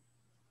word.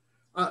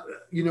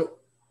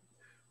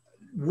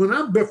 When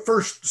I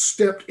first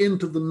stepped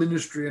into the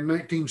ministry in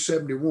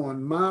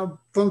 1971, my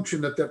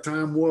function at that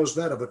time was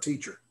that of a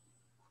teacher.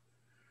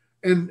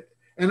 And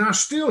I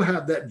still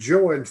have that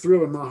joy and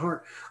thrill in my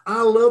heart.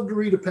 I love to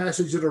read a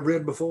passage that I've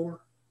read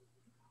before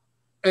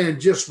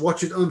and just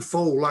watch it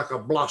unfold like a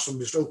blossom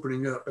just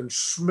opening up and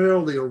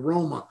smell the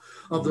aroma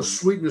of the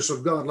sweetness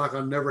of God like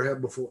I never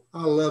have before.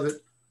 I love it.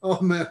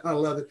 Oh, man, I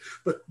love it.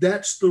 But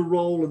that's the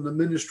role in the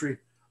ministry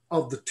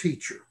of the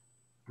teacher.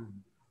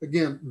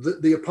 Again,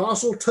 the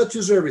apostle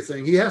touches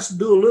everything. He has to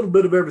do a little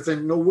bit of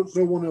everything. No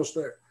one else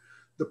there.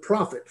 The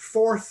prophet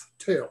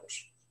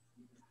foretells.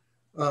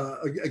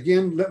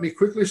 Again, let me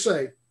quickly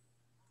say,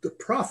 the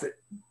prophet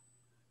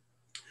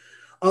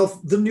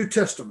of the New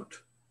Testament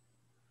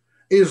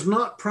is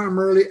not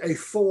primarily a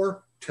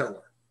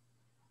foreteller.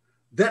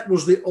 That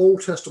was the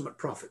Old Testament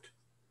prophet.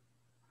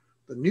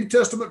 The New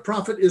Testament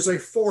prophet is a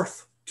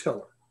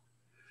foreteller.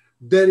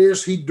 That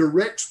is, he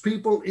directs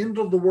people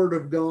into the Word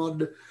of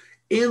God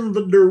in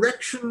the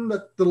direction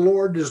that the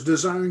Lord is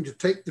desiring to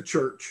take the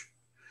church,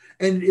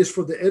 and it is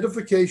for the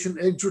edification,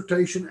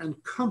 exhortation,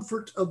 and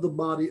comfort of the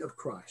body of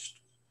Christ.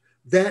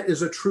 That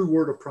is a true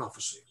word of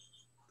prophecy.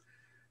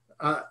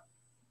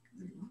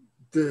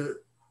 The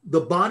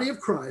body of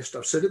Christ,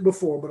 I've said it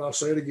before, but I'll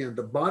say it again,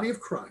 the body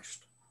of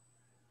Christ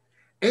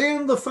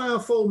and the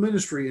fivefold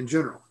ministry in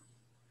general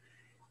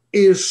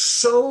is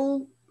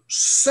so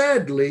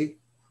sadly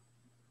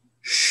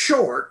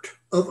short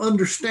of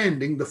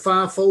understanding the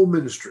fivefold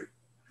ministry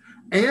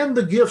and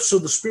the gifts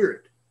of the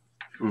Spirit,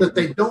 that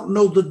they don't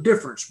know the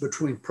difference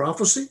between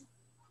prophecy,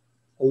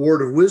 a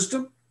word of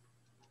wisdom,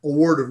 a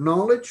word of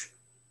knowledge.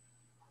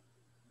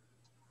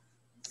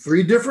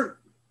 Three different.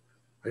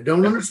 They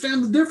don't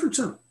understand the difference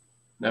in them.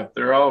 No,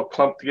 they're all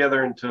clumped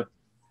together into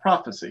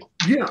prophecy.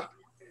 Yeah.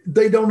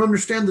 They don't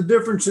understand the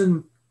difference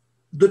in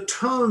the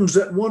tongues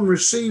that one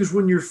receives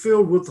when you're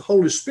filled with the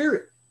Holy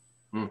Spirit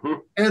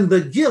and the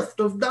gift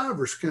of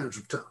diverse kinds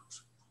of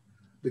tongues.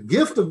 The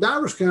gift of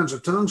diverse kinds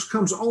of tongues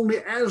comes only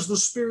as the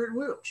Spirit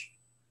wills.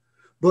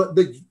 But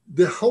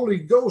the Holy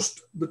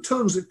Ghost, the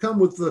tongues that come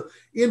with the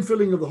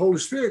infilling of the Holy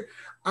Spirit,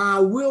 I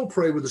will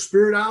pray with the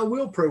Spirit. I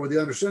will pray with the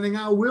understanding.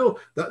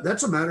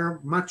 That's a matter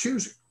of my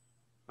choosing.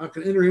 I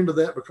can enter into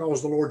that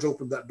because the Lord's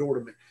opened that door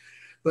to me.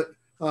 But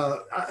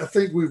I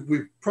think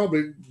we've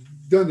probably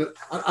done it.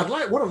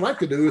 What I'd like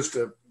to do is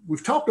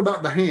we've talked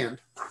about the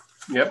hand.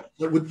 Yep.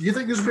 Do you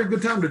think this would be a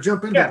good time to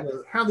jump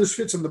into how this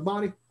fits in the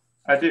body?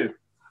 I do.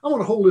 I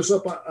want to hold this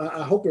up.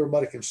 I hope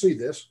everybody can see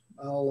this.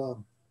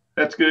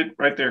 That's good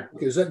right there.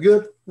 Okay, is that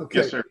good? Okay.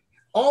 Yes, sir.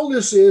 All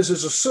this is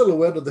a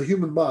silhouette of the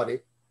human body.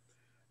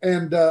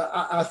 And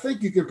I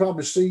think you can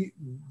probably see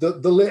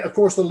of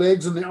course, the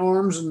legs and the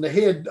arms and the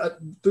head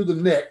through the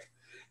neck.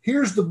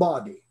 Here's the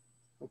body.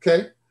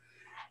 Okay.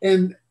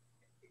 And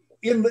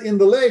in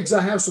the legs,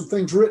 I have some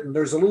things written.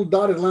 There's a little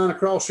dotted line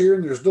across here,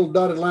 and there's little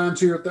dotted lines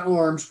here at the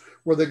arms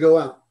where they go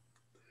out.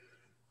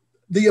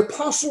 The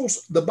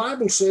apostles, the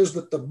Bible says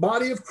that the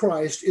body of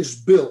Christ is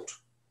built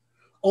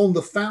on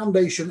the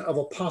foundation of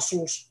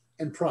apostles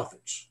and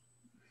prophets.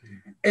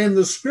 And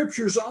the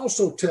scriptures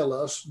also tell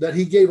us that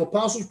he gave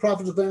apostles,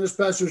 prophets, evangelists,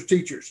 pastors,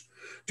 teachers,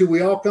 till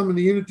we all come in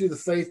the unity of the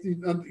faith,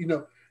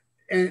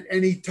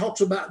 and he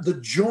talks about the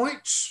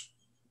joints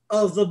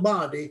of the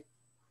body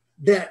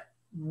that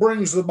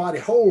brings the body,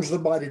 holds the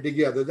body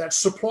together, that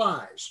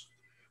supplies.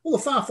 Well,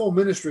 the fivefold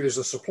ministry is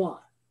a supply.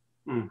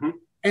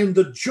 And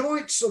the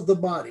joints of the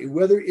body,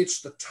 whether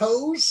it's the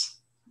toes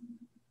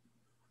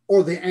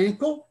or the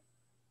ankle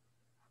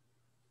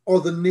or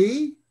the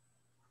knee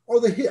or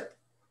the hip,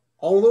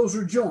 all of those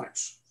are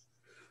joints.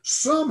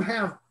 Some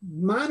have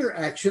minor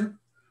action,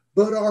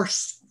 but are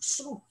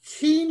so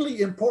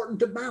keenly important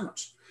to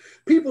balance.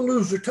 People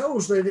lose their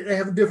toes, they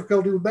have a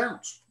difficulty with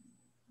balance.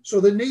 So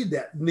they need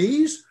that.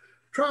 Knees,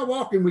 try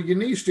walking with your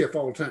knees stiff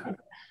all the time.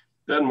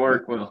 Doesn't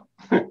work well.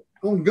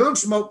 On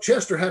Gunsmoke,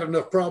 Chester had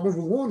enough problems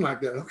with one like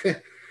that. Okay.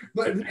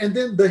 And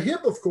then the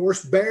hip, of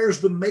course,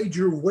 bears the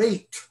major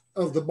weight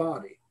of the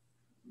body.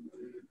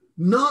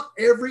 Not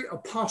every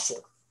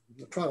apostle,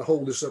 I'll try to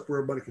hold this up where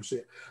everybody can see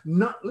it.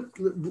 I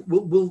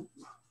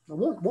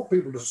want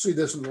people to see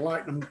this in the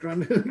light. I'm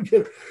trying to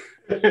get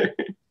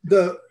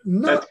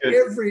not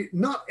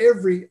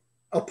every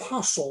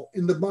apostle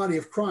in the body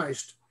of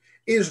Christ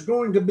is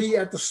going to be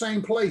at the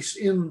same place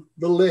in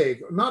the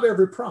leg. Not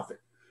every prophet.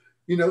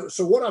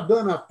 So what I've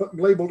done, I've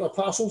labeled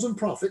apostles and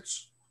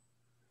prophets.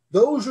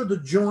 Those are the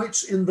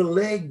joints in the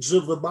legs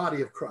of the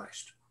body of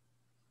Christ.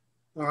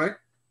 All right.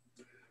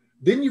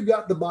 Then you've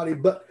got the body.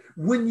 But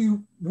when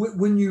you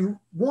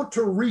want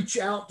to reach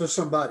out to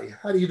somebody,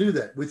 how do you do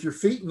that? With your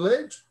feet and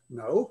legs?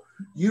 No,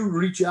 you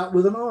reach out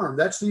with an arm.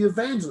 That's the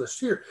evangelist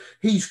here.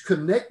 He's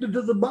connected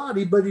to the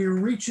body, but he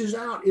reaches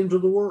out into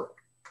the world,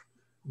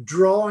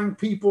 drawing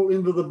people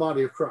into the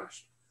body of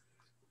Christ.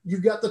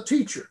 You've got the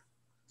teacher.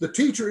 The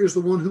teacher is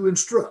the one who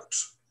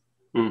instructs.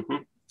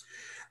 Mm-hmm.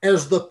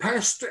 As the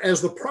pastor,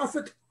 as the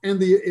prophet and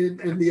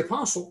the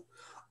apostle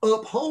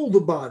uphold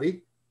the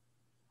body,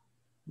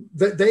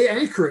 that they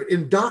anchor it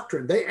in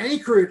doctrine, they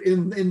anchor it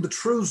in the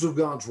truths of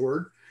God's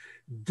word.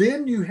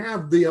 Then you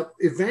have the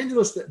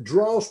evangelist that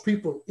draws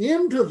people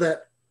into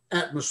that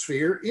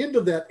atmosphere,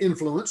 into that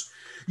influence.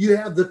 You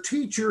have the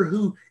teacher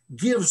who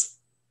gives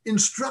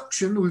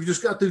instruction. We've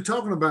just got through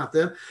talking about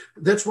that.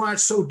 That's why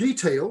it's so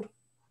detailed.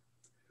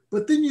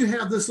 But then you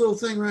have this little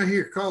thing right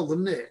here called the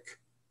neck.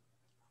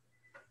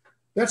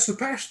 That's the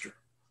pastor.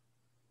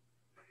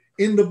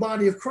 In the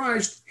body of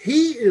Christ,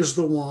 he is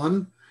the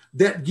one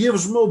that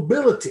gives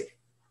mobility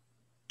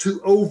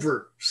to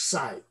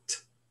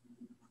oversight.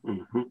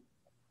 Mm-hmm.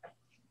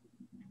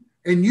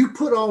 And you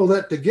put all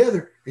that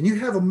together and you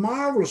have a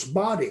marvelous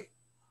body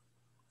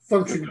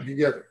functioning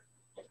together.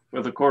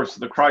 With, of course,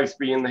 the Christ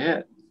being the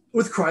head.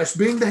 With Christ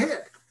being the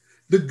head,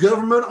 the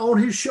government on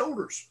his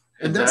shoulders.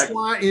 And Exactly. that's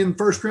why in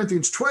 1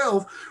 Corinthians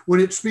 12, when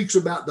it speaks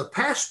about the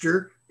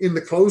pastor in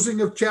the closing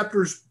of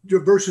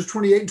verses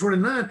 28 and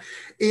 29,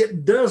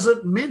 it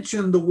doesn't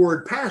mention the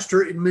word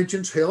pastor. It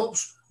mentions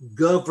helps,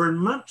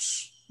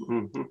 governments,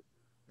 Mm-hmm.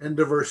 and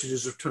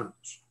diversities of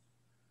tongues.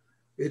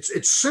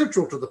 It's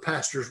central to the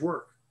pastor's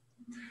work.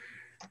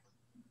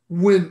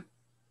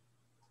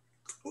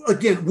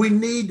 Again, we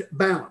need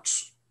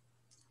balance.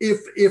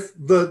 If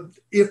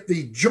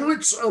the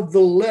joints of the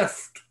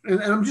left,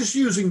 and I'm just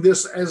using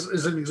this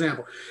as an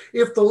example,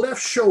 if the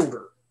left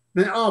shoulder,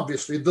 now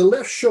obviously the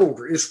left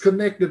shoulder is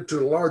connected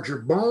to larger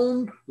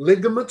bone,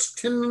 ligaments,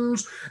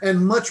 tendons,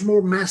 and much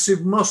more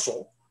massive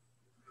muscle.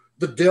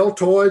 The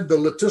deltoid, the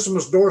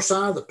latissimus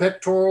dorsi, the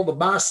pectoral, the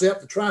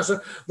bicep, the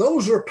tricep,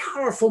 those are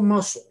powerful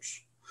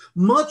muscles.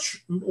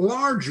 Much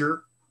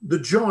larger, the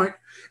joint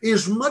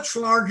is much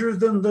larger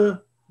than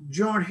the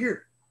joint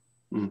here.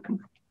 Mm-hmm.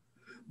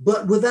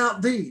 But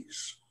without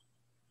these,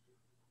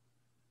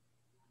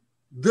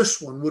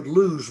 this one would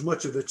lose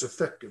much of its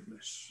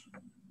effectiveness.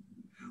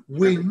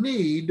 We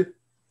need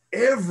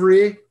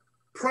every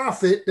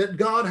prophet that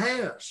God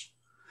has,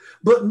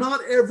 but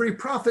not every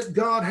prophet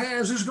God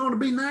has is going to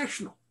be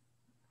national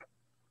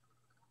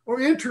or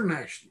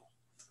international.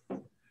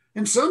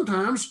 And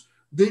sometimes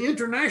the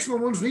international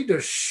ones need to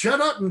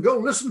shut up and go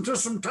listen to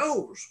some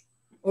toes.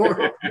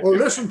 Or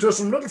listen to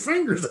some little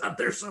fingers out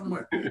there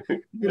somewhere,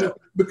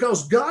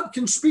 because God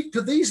can speak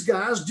to these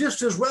guys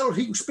just as well as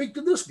he can speak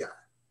to this guy.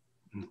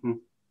 Mm-hmm.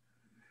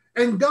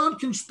 And God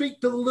can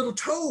speak to the little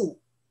toe,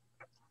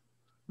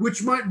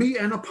 which might be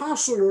an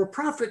apostle or a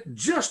prophet,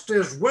 just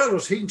as well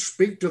as he can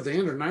speak to the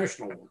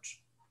international ones.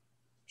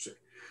 See?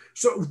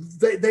 So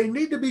they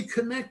need to be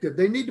connected.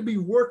 They need to be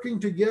working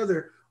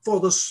together for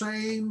the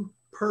same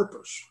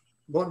purpose.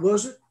 What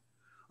was it?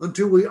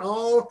 Until we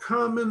all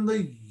come in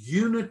the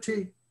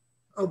unity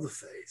of the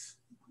faith.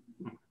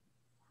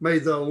 May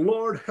the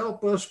Lord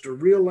help us to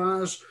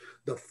realize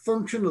the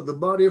function of the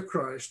body of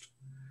Christ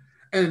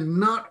and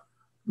not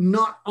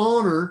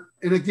honor,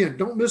 and again,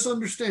 don't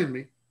misunderstand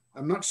me.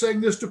 I'm not saying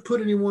this to put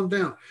anyone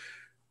down.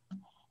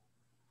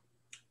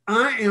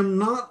 I am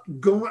not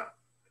going,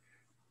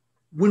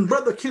 when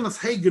Brother Kenneth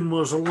Hagin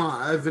was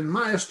alive, in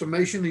my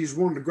estimation, he's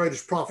one of the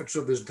greatest prophets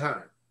of his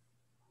time.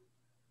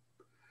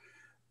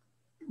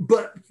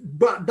 But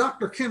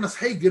Dr. Kenneth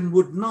Hagin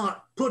would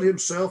not put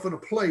himself in a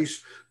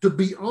place to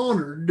be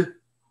honored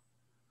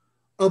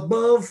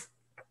above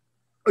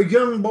a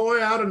young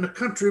boy out in the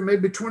country,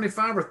 maybe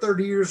 25 or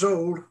 30 years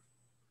old,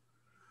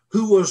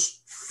 who was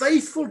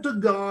faithful to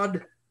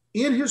God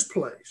in his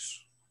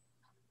place,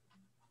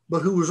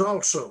 but who was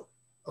also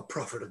a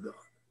prophet of God.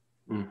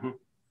 Mm-hmm.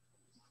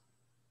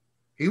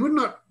 He would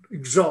not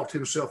exalt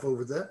himself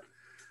over that.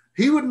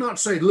 He would not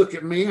say, look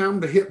at me, I'm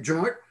the hip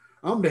joint.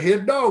 I'm the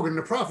head dog in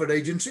the prophet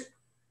agency.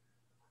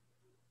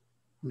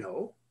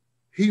 No,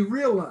 he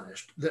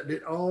realized that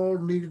it all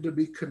needed to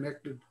be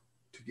connected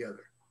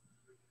together.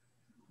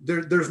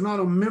 There's not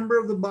a member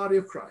of the body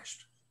of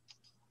Christ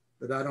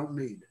that I don't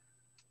need.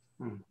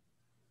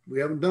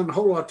 We haven't done a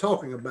whole lot of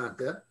talking about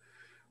that,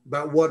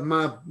 about what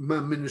my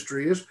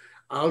ministry is.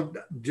 I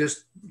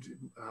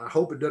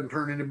hope it doesn't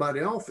turn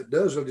anybody off. If it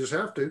does, I'll just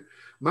have to.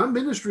 My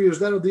ministry is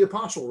that of the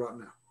apostle right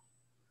now.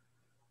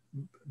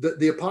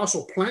 The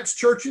apostle plants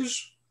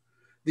churches.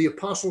 The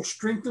apostle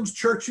strengthens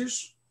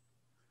churches,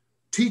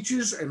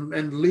 teaches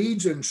and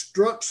leads,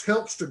 instructs,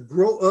 helps to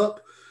grow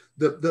up.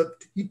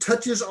 He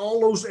touches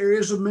all those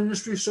areas of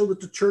ministry so that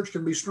the church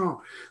can be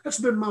strong. That's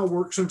been my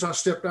work since I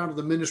stepped out of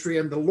the ministry,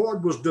 and the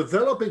Lord was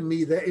developing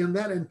me in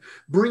that and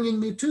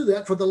bringing me to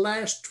that for the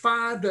last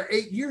 5 to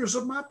 8 years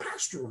of my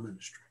pastoral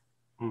ministry.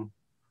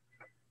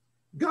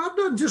 God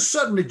doesn't just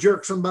suddenly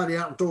jerk somebody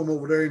out and throw them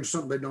over there into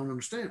something they don't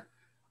understand.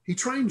 He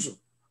trains them.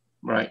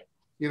 Right.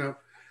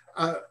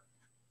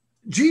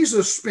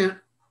 Jesus spent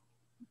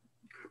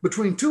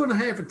between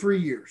 2.5 and 3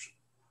 years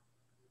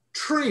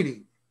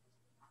training,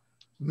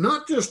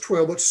 not just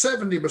 12, but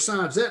 70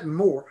 besides that and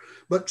more,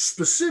 but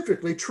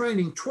specifically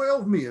training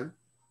 12 men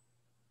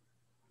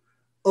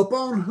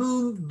upon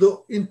whom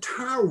the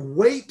entire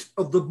weight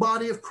of the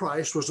body of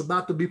Christ was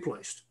about to be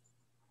placed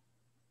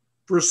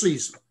for a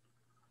season.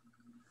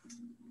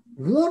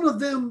 One of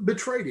them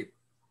betrayed him.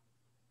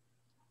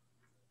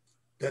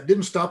 That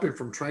didn't stop him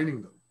from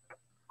training them.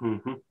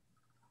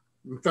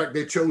 Mm-hmm. In fact,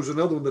 they chose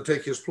another one to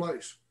take his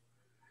place.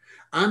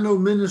 I know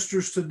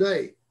ministers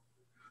today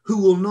who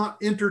will not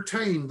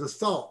entertain the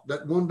thought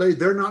that one day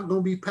they're not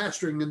going to be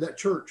pastoring in that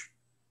church.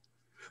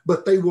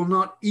 But they will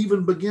not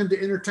even begin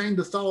to entertain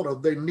the thought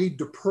of they need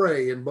to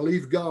pray and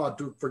believe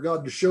God for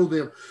God to show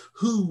them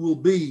who will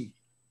be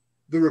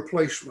the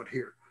replacement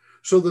here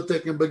so that they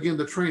can begin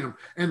to train them.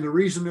 And the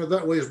reason they're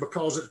that way is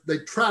because they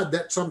tried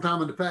that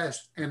sometime in the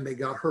past and they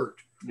got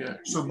hurt. Yeah.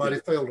 Somebody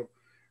failed them.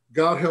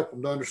 God help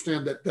them to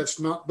understand that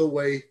that's not the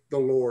way the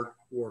Lord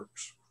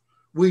works.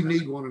 We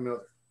need one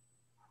another.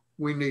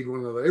 We need one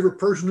another. Every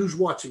person who's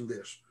watching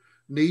this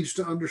needs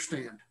to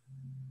understand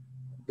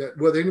that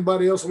whether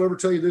anybody else will ever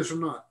tell you this or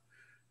not,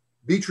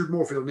 Beechard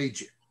Moorefield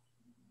needs you.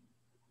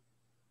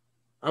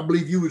 I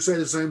believe you would say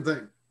the same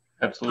thing.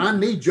 Absolutely. I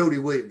need Jody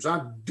Williams.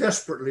 I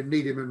desperately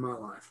need him in my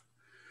life.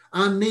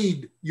 I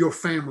need your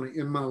family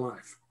in my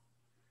life.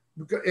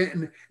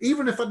 And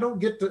even if I don't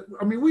get to,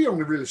 I mean, we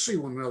only really see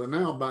one another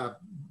now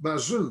by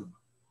Zoom.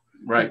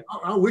 Right.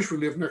 I wish we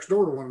lived next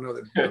door to one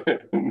another.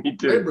 Me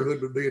too.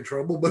 Neighborhood would be in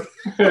trouble, but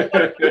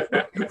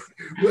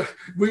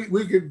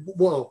we could,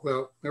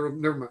 well, never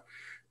mind.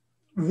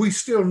 We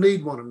still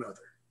need one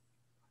another.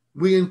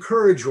 We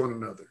encourage one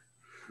another.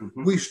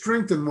 Mm-hmm. We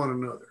strengthen one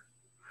another.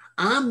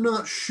 I'm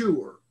not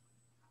sure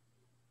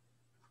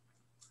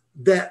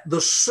that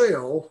the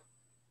cell,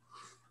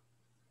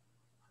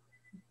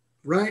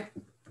 right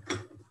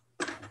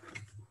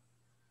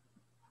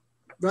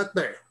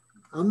there,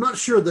 I'm not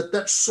sure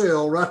that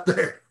cell right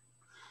there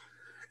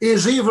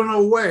is even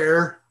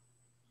aware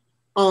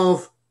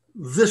of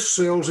this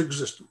cell's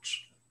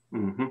existence.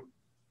 Mm-hmm.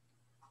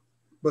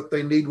 But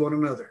they need one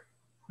another.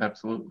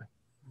 Absolutely.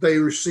 They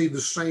receive the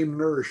same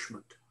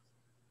nourishment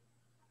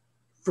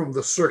from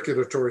the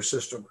circulatory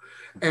system.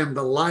 And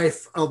the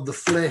life of the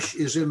flesh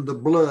is in the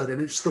blood,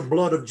 and it's the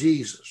blood of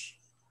Jesus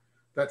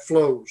that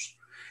flows.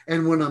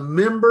 And when a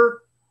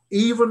member,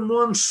 even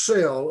one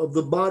cell of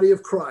the body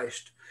of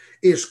Christ,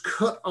 is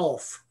cut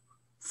off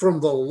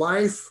from the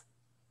life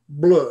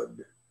blood,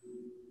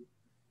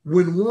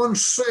 when one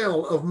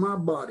cell of my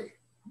body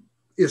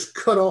is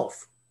cut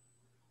off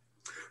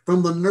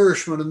from the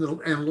nourishment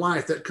and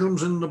life that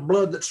comes in the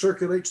blood that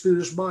circulates through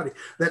this body,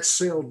 that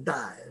cell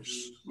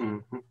dies.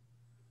 Mm-hmm.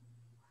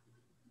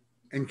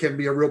 And can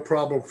be a real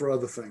problem for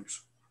other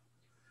things.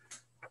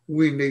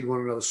 We need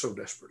one another so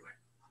desperately.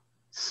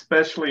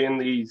 Especially in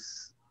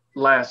these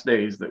last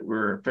days that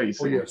we're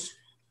facing. Oh, yes.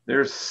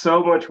 There's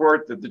so much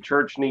work that the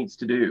church needs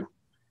to do,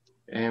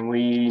 and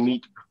we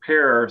need to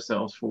prepare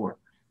ourselves for.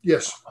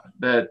 Yes.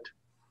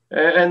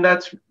 And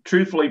that's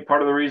truthfully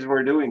part of the reason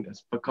we're doing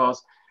this,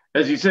 because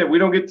as you said, we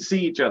don't get to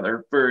see each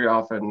other very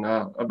often,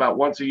 about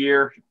once a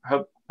year.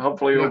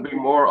 Hopefully it'll be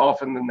more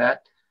often than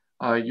that.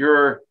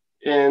 You're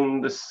in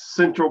the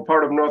central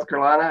part of North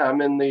Carolina. I'm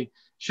in the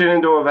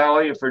Shenandoah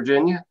Valley of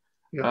Virginia,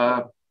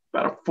 about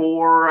a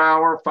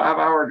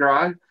 5-hour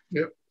drive.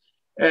 Yep.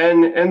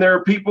 And there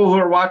are people who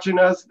are watching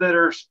us that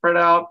are spread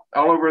out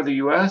all over the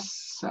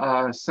U.S.,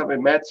 some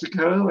in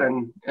Mexico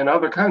and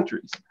other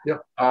countries.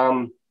 Yep.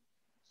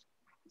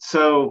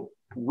 So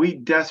we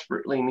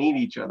desperately need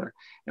each other.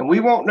 And we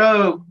won't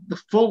know the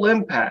full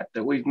impact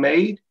that we've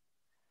made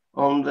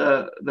on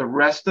the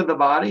rest of the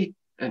body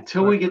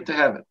until we get to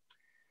heaven.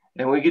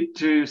 And we get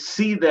to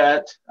see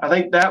that. I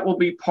think that will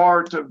be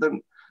part of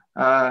the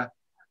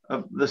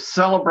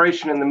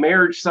celebration and the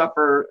marriage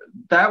supper.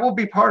 That will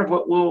be part of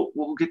what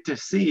we'll get to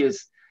see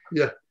is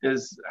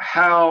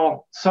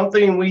how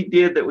something we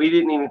did that we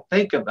didn't even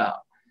think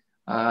about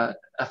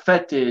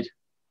affected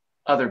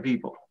other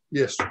people.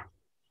 Yes.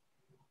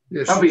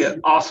 Yes. That'll be an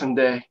awesome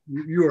day.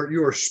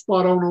 You are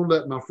spot on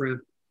that, my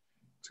friend.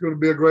 It's going to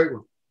be a great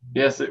one.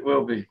 Yes, it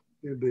will be.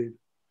 Indeed.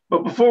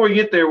 But before we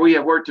get there, we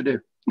have work to do.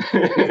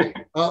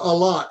 A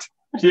lot.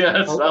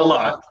 Yes, a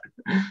lot.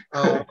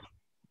 I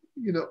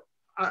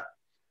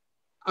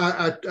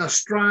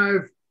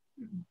strive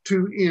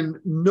to in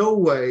no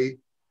way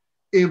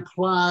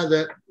imply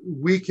that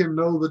we can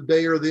know the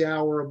day or the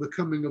hour of the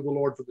coming of the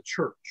Lord for the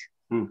church.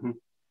 Mm-hmm.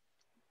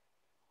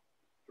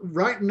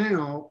 Right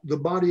now, the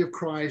body of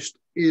Christ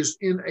is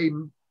in a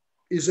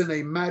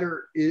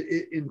matter,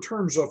 in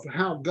terms of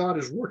how God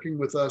is working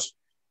with us,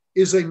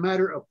 is a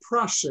matter of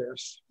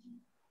process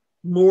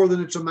more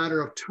than it's a matter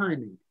of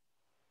timing.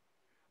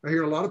 I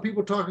hear a lot of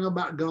people talking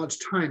about God's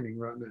timing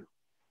right now.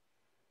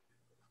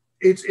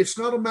 It's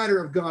not a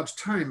matter of God's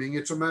timing,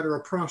 it's a matter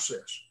of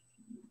process.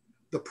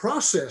 The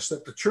process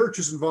that the church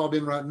is involved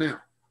in right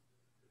now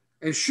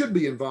and should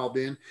be involved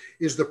in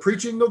is the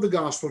preaching of the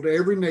gospel to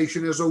every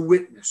nation as a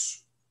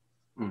witness.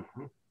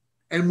 Mm-hmm.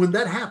 And when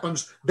that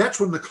happens, that's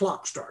when the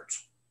clock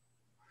starts.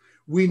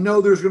 We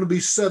know there's going to be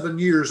 7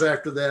 years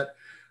after that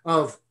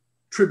of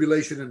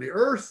tribulation in the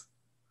earth,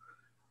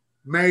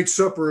 marriage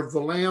supper of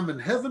the Lamb in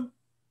heaven,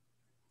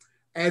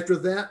 After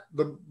that,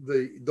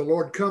 the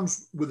Lord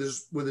comes with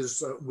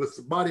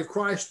the body of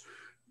Christ,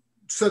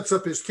 sets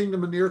up his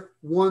kingdom in the earth,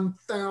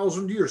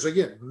 1,000 years.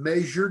 Again,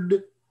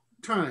 measured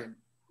time.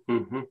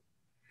 Mm-hmm.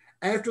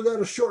 After that,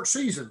 a short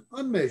season,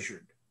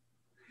 unmeasured.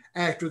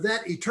 After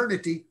that,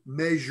 eternity,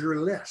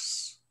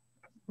 measureless.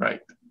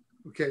 Right.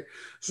 Okay.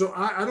 So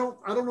I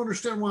don't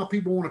understand why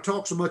people want to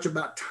talk so much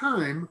about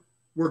time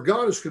where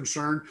God is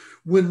concerned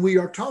when we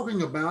are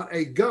talking about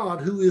a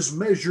God who is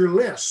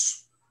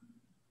measureless,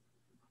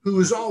 who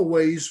is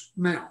always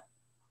now.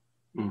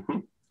 Mm-hmm.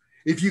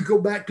 If you go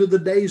back to the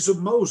days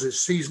of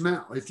Moses, he's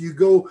now. If you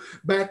go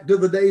back to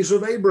the days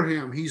of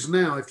Abraham, he's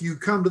now. If you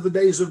come to the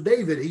days of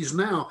David, he's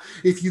now.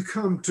 If you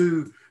come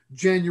to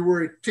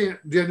January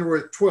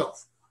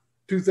 12th,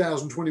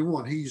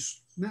 2021,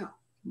 he's now.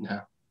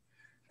 Yeah.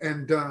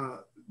 And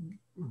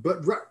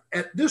but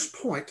at this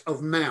point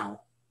of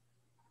now,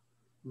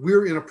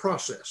 we're in a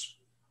process.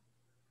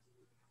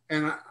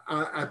 And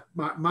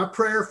my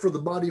prayer for the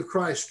body of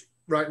Christ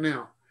right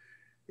now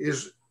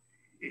is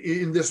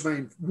in this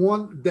vein.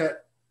 One,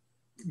 that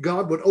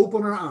God would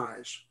open our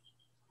eyes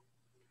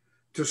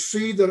to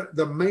see that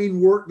the main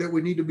work that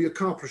we need to be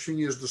accomplishing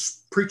is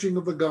the preaching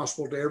of the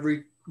gospel to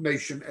every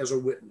nation as a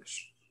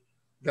witness.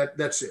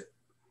 That's it.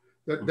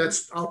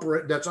 That's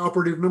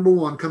operative number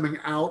one coming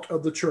out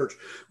of the church.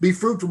 Be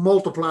fruitful,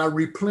 multiply,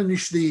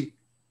 replenish the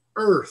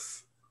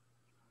earth.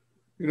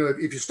 You know,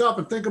 if you stop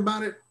and think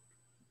about it,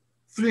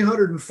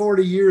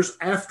 340 years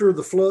after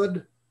the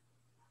flood,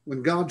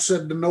 when God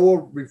said to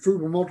Noah, be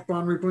fruitful, multiply,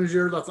 and replenish the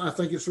earth, I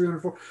think it's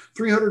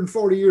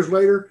 340 years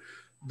later,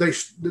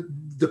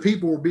 the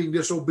people were being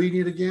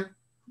disobedient again.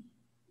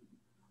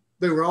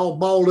 They were all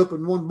balled up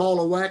in one ball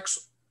of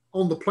wax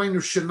on the plain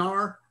of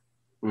Shinar,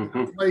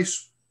 Mm-hmm. the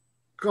place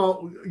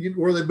called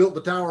where they built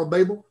the Tower of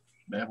Babel.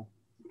 Yeah.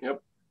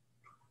 Yep.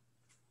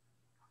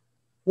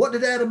 What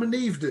did Adam and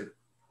Eve do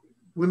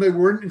when they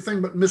were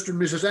anything but Mr.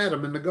 and Mrs.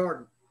 Adam in the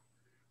garden?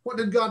 What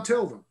did God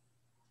tell them?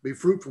 Be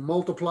fruitful,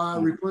 multiply,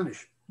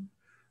 replenish.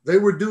 They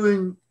were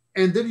doing,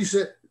 and then he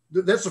said,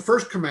 that's the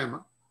first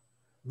commandment.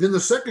 Then the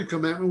second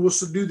commandment was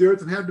subdue the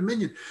earth and have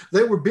dominion.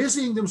 They were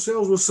busying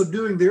themselves with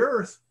subduing the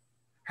earth,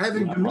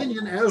 having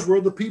dominion, as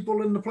were the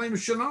people in the plain of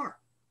Shinar.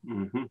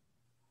 Mm-hmm.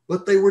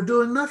 But they were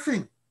doing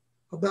nothing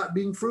about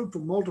being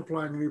fruitful,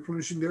 multiplying, and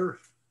replenishing the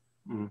earth.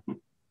 Mm-hmm.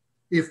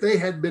 If they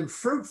had been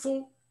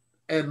fruitful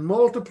and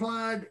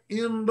multiplied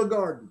in the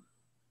garden,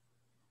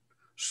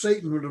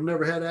 Satan would have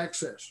never had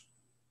access.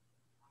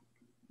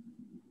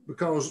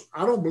 Because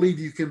I don't believe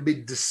you can be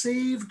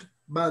deceived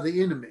by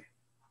the enemy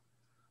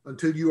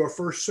until you are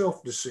first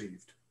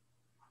self-deceived.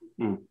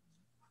 Mm.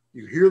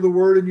 You hear the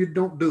word and you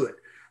don't do it.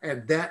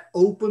 And that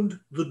opened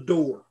the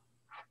door.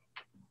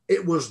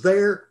 It was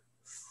their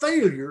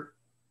failure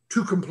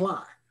to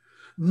comply.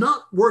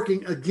 Not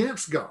working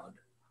against God,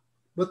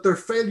 but their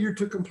failure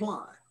to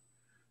comply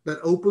that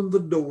opened the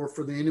door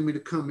for the enemy to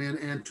come in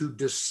and to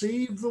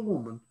deceive the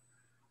woman,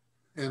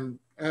 and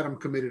Adam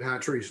committed high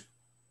treason.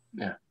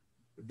 Yeah.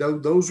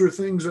 Those are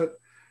things that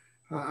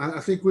I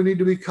think we need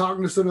to be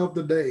cognizant of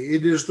today.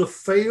 It is the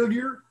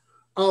failure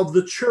of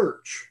the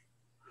church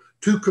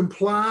to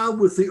comply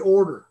with the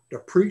order to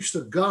preach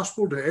the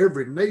gospel to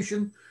every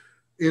nation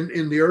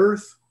in the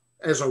earth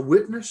as a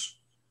witness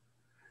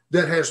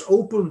that has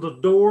opened the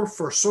door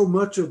for so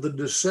much of the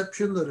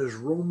deception that is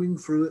roaming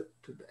through it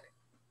today.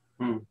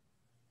 Hmm.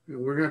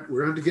 We're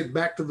going to get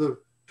back to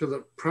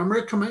the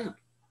primary command.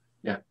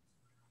 Yeah.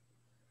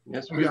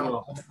 Yes, we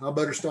will. I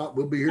better stop.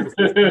 We'll be here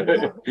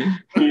before.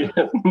 Yeah.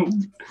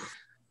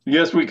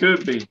 Yes, we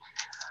could be.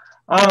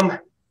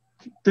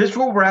 This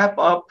will wrap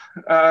up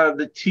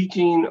the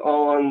teaching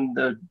on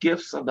the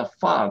gifts of the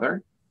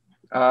Father.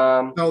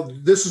 No,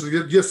 this is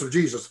the gifts of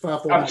Jesus.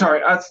 I'm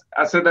sorry,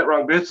 I said that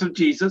wrong. Gifts of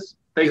Jesus.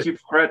 Thank you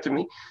for correcting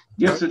me.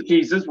 Gifts of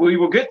Jesus. We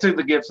will get to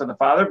the gifts of the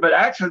Father, but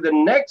actually the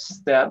next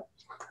step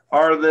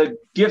are the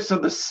gifts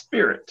of the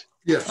Spirit.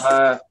 Yes.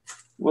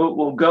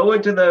 We'll go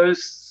into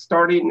those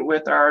starting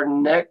with our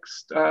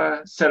next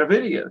set of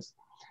videos.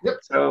 Yep.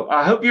 So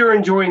I hope you're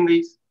enjoying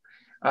these.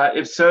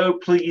 If so,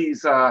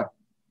 please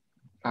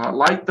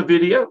like the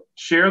video,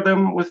 share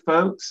them with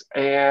folks,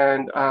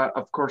 and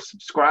of course,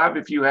 subscribe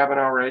if you haven't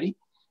already.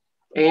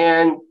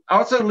 And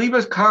also leave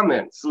us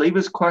comments, leave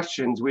us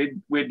questions.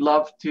 We'd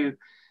love to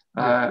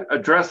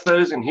address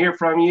those and hear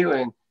from you,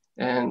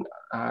 and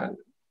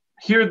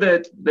hear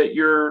that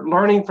you're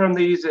learning from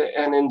these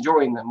and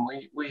enjoying them.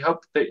 We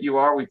hope that you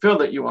are. We feel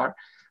that you are,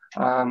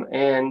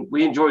 and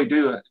we enjoy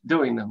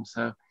doing them.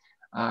 So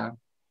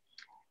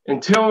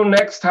until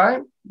next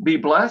time, be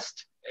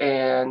blessed,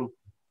 and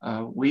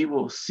we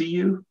will see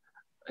you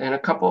in a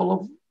couple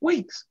of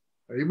weeks.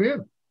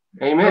 Amen.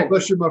 Amen. God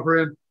bless you, my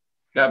friend.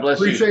 God bless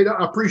you.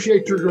 I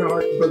appreciate your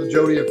heart, Brother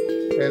Jody,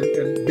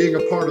 and being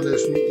a part of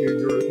this.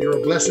 You're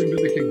a blessing to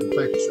the kingdom.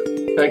 Thank you,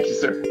 sir. Thank you,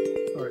 sir.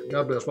 All right.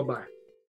 God bless. Bye-bye.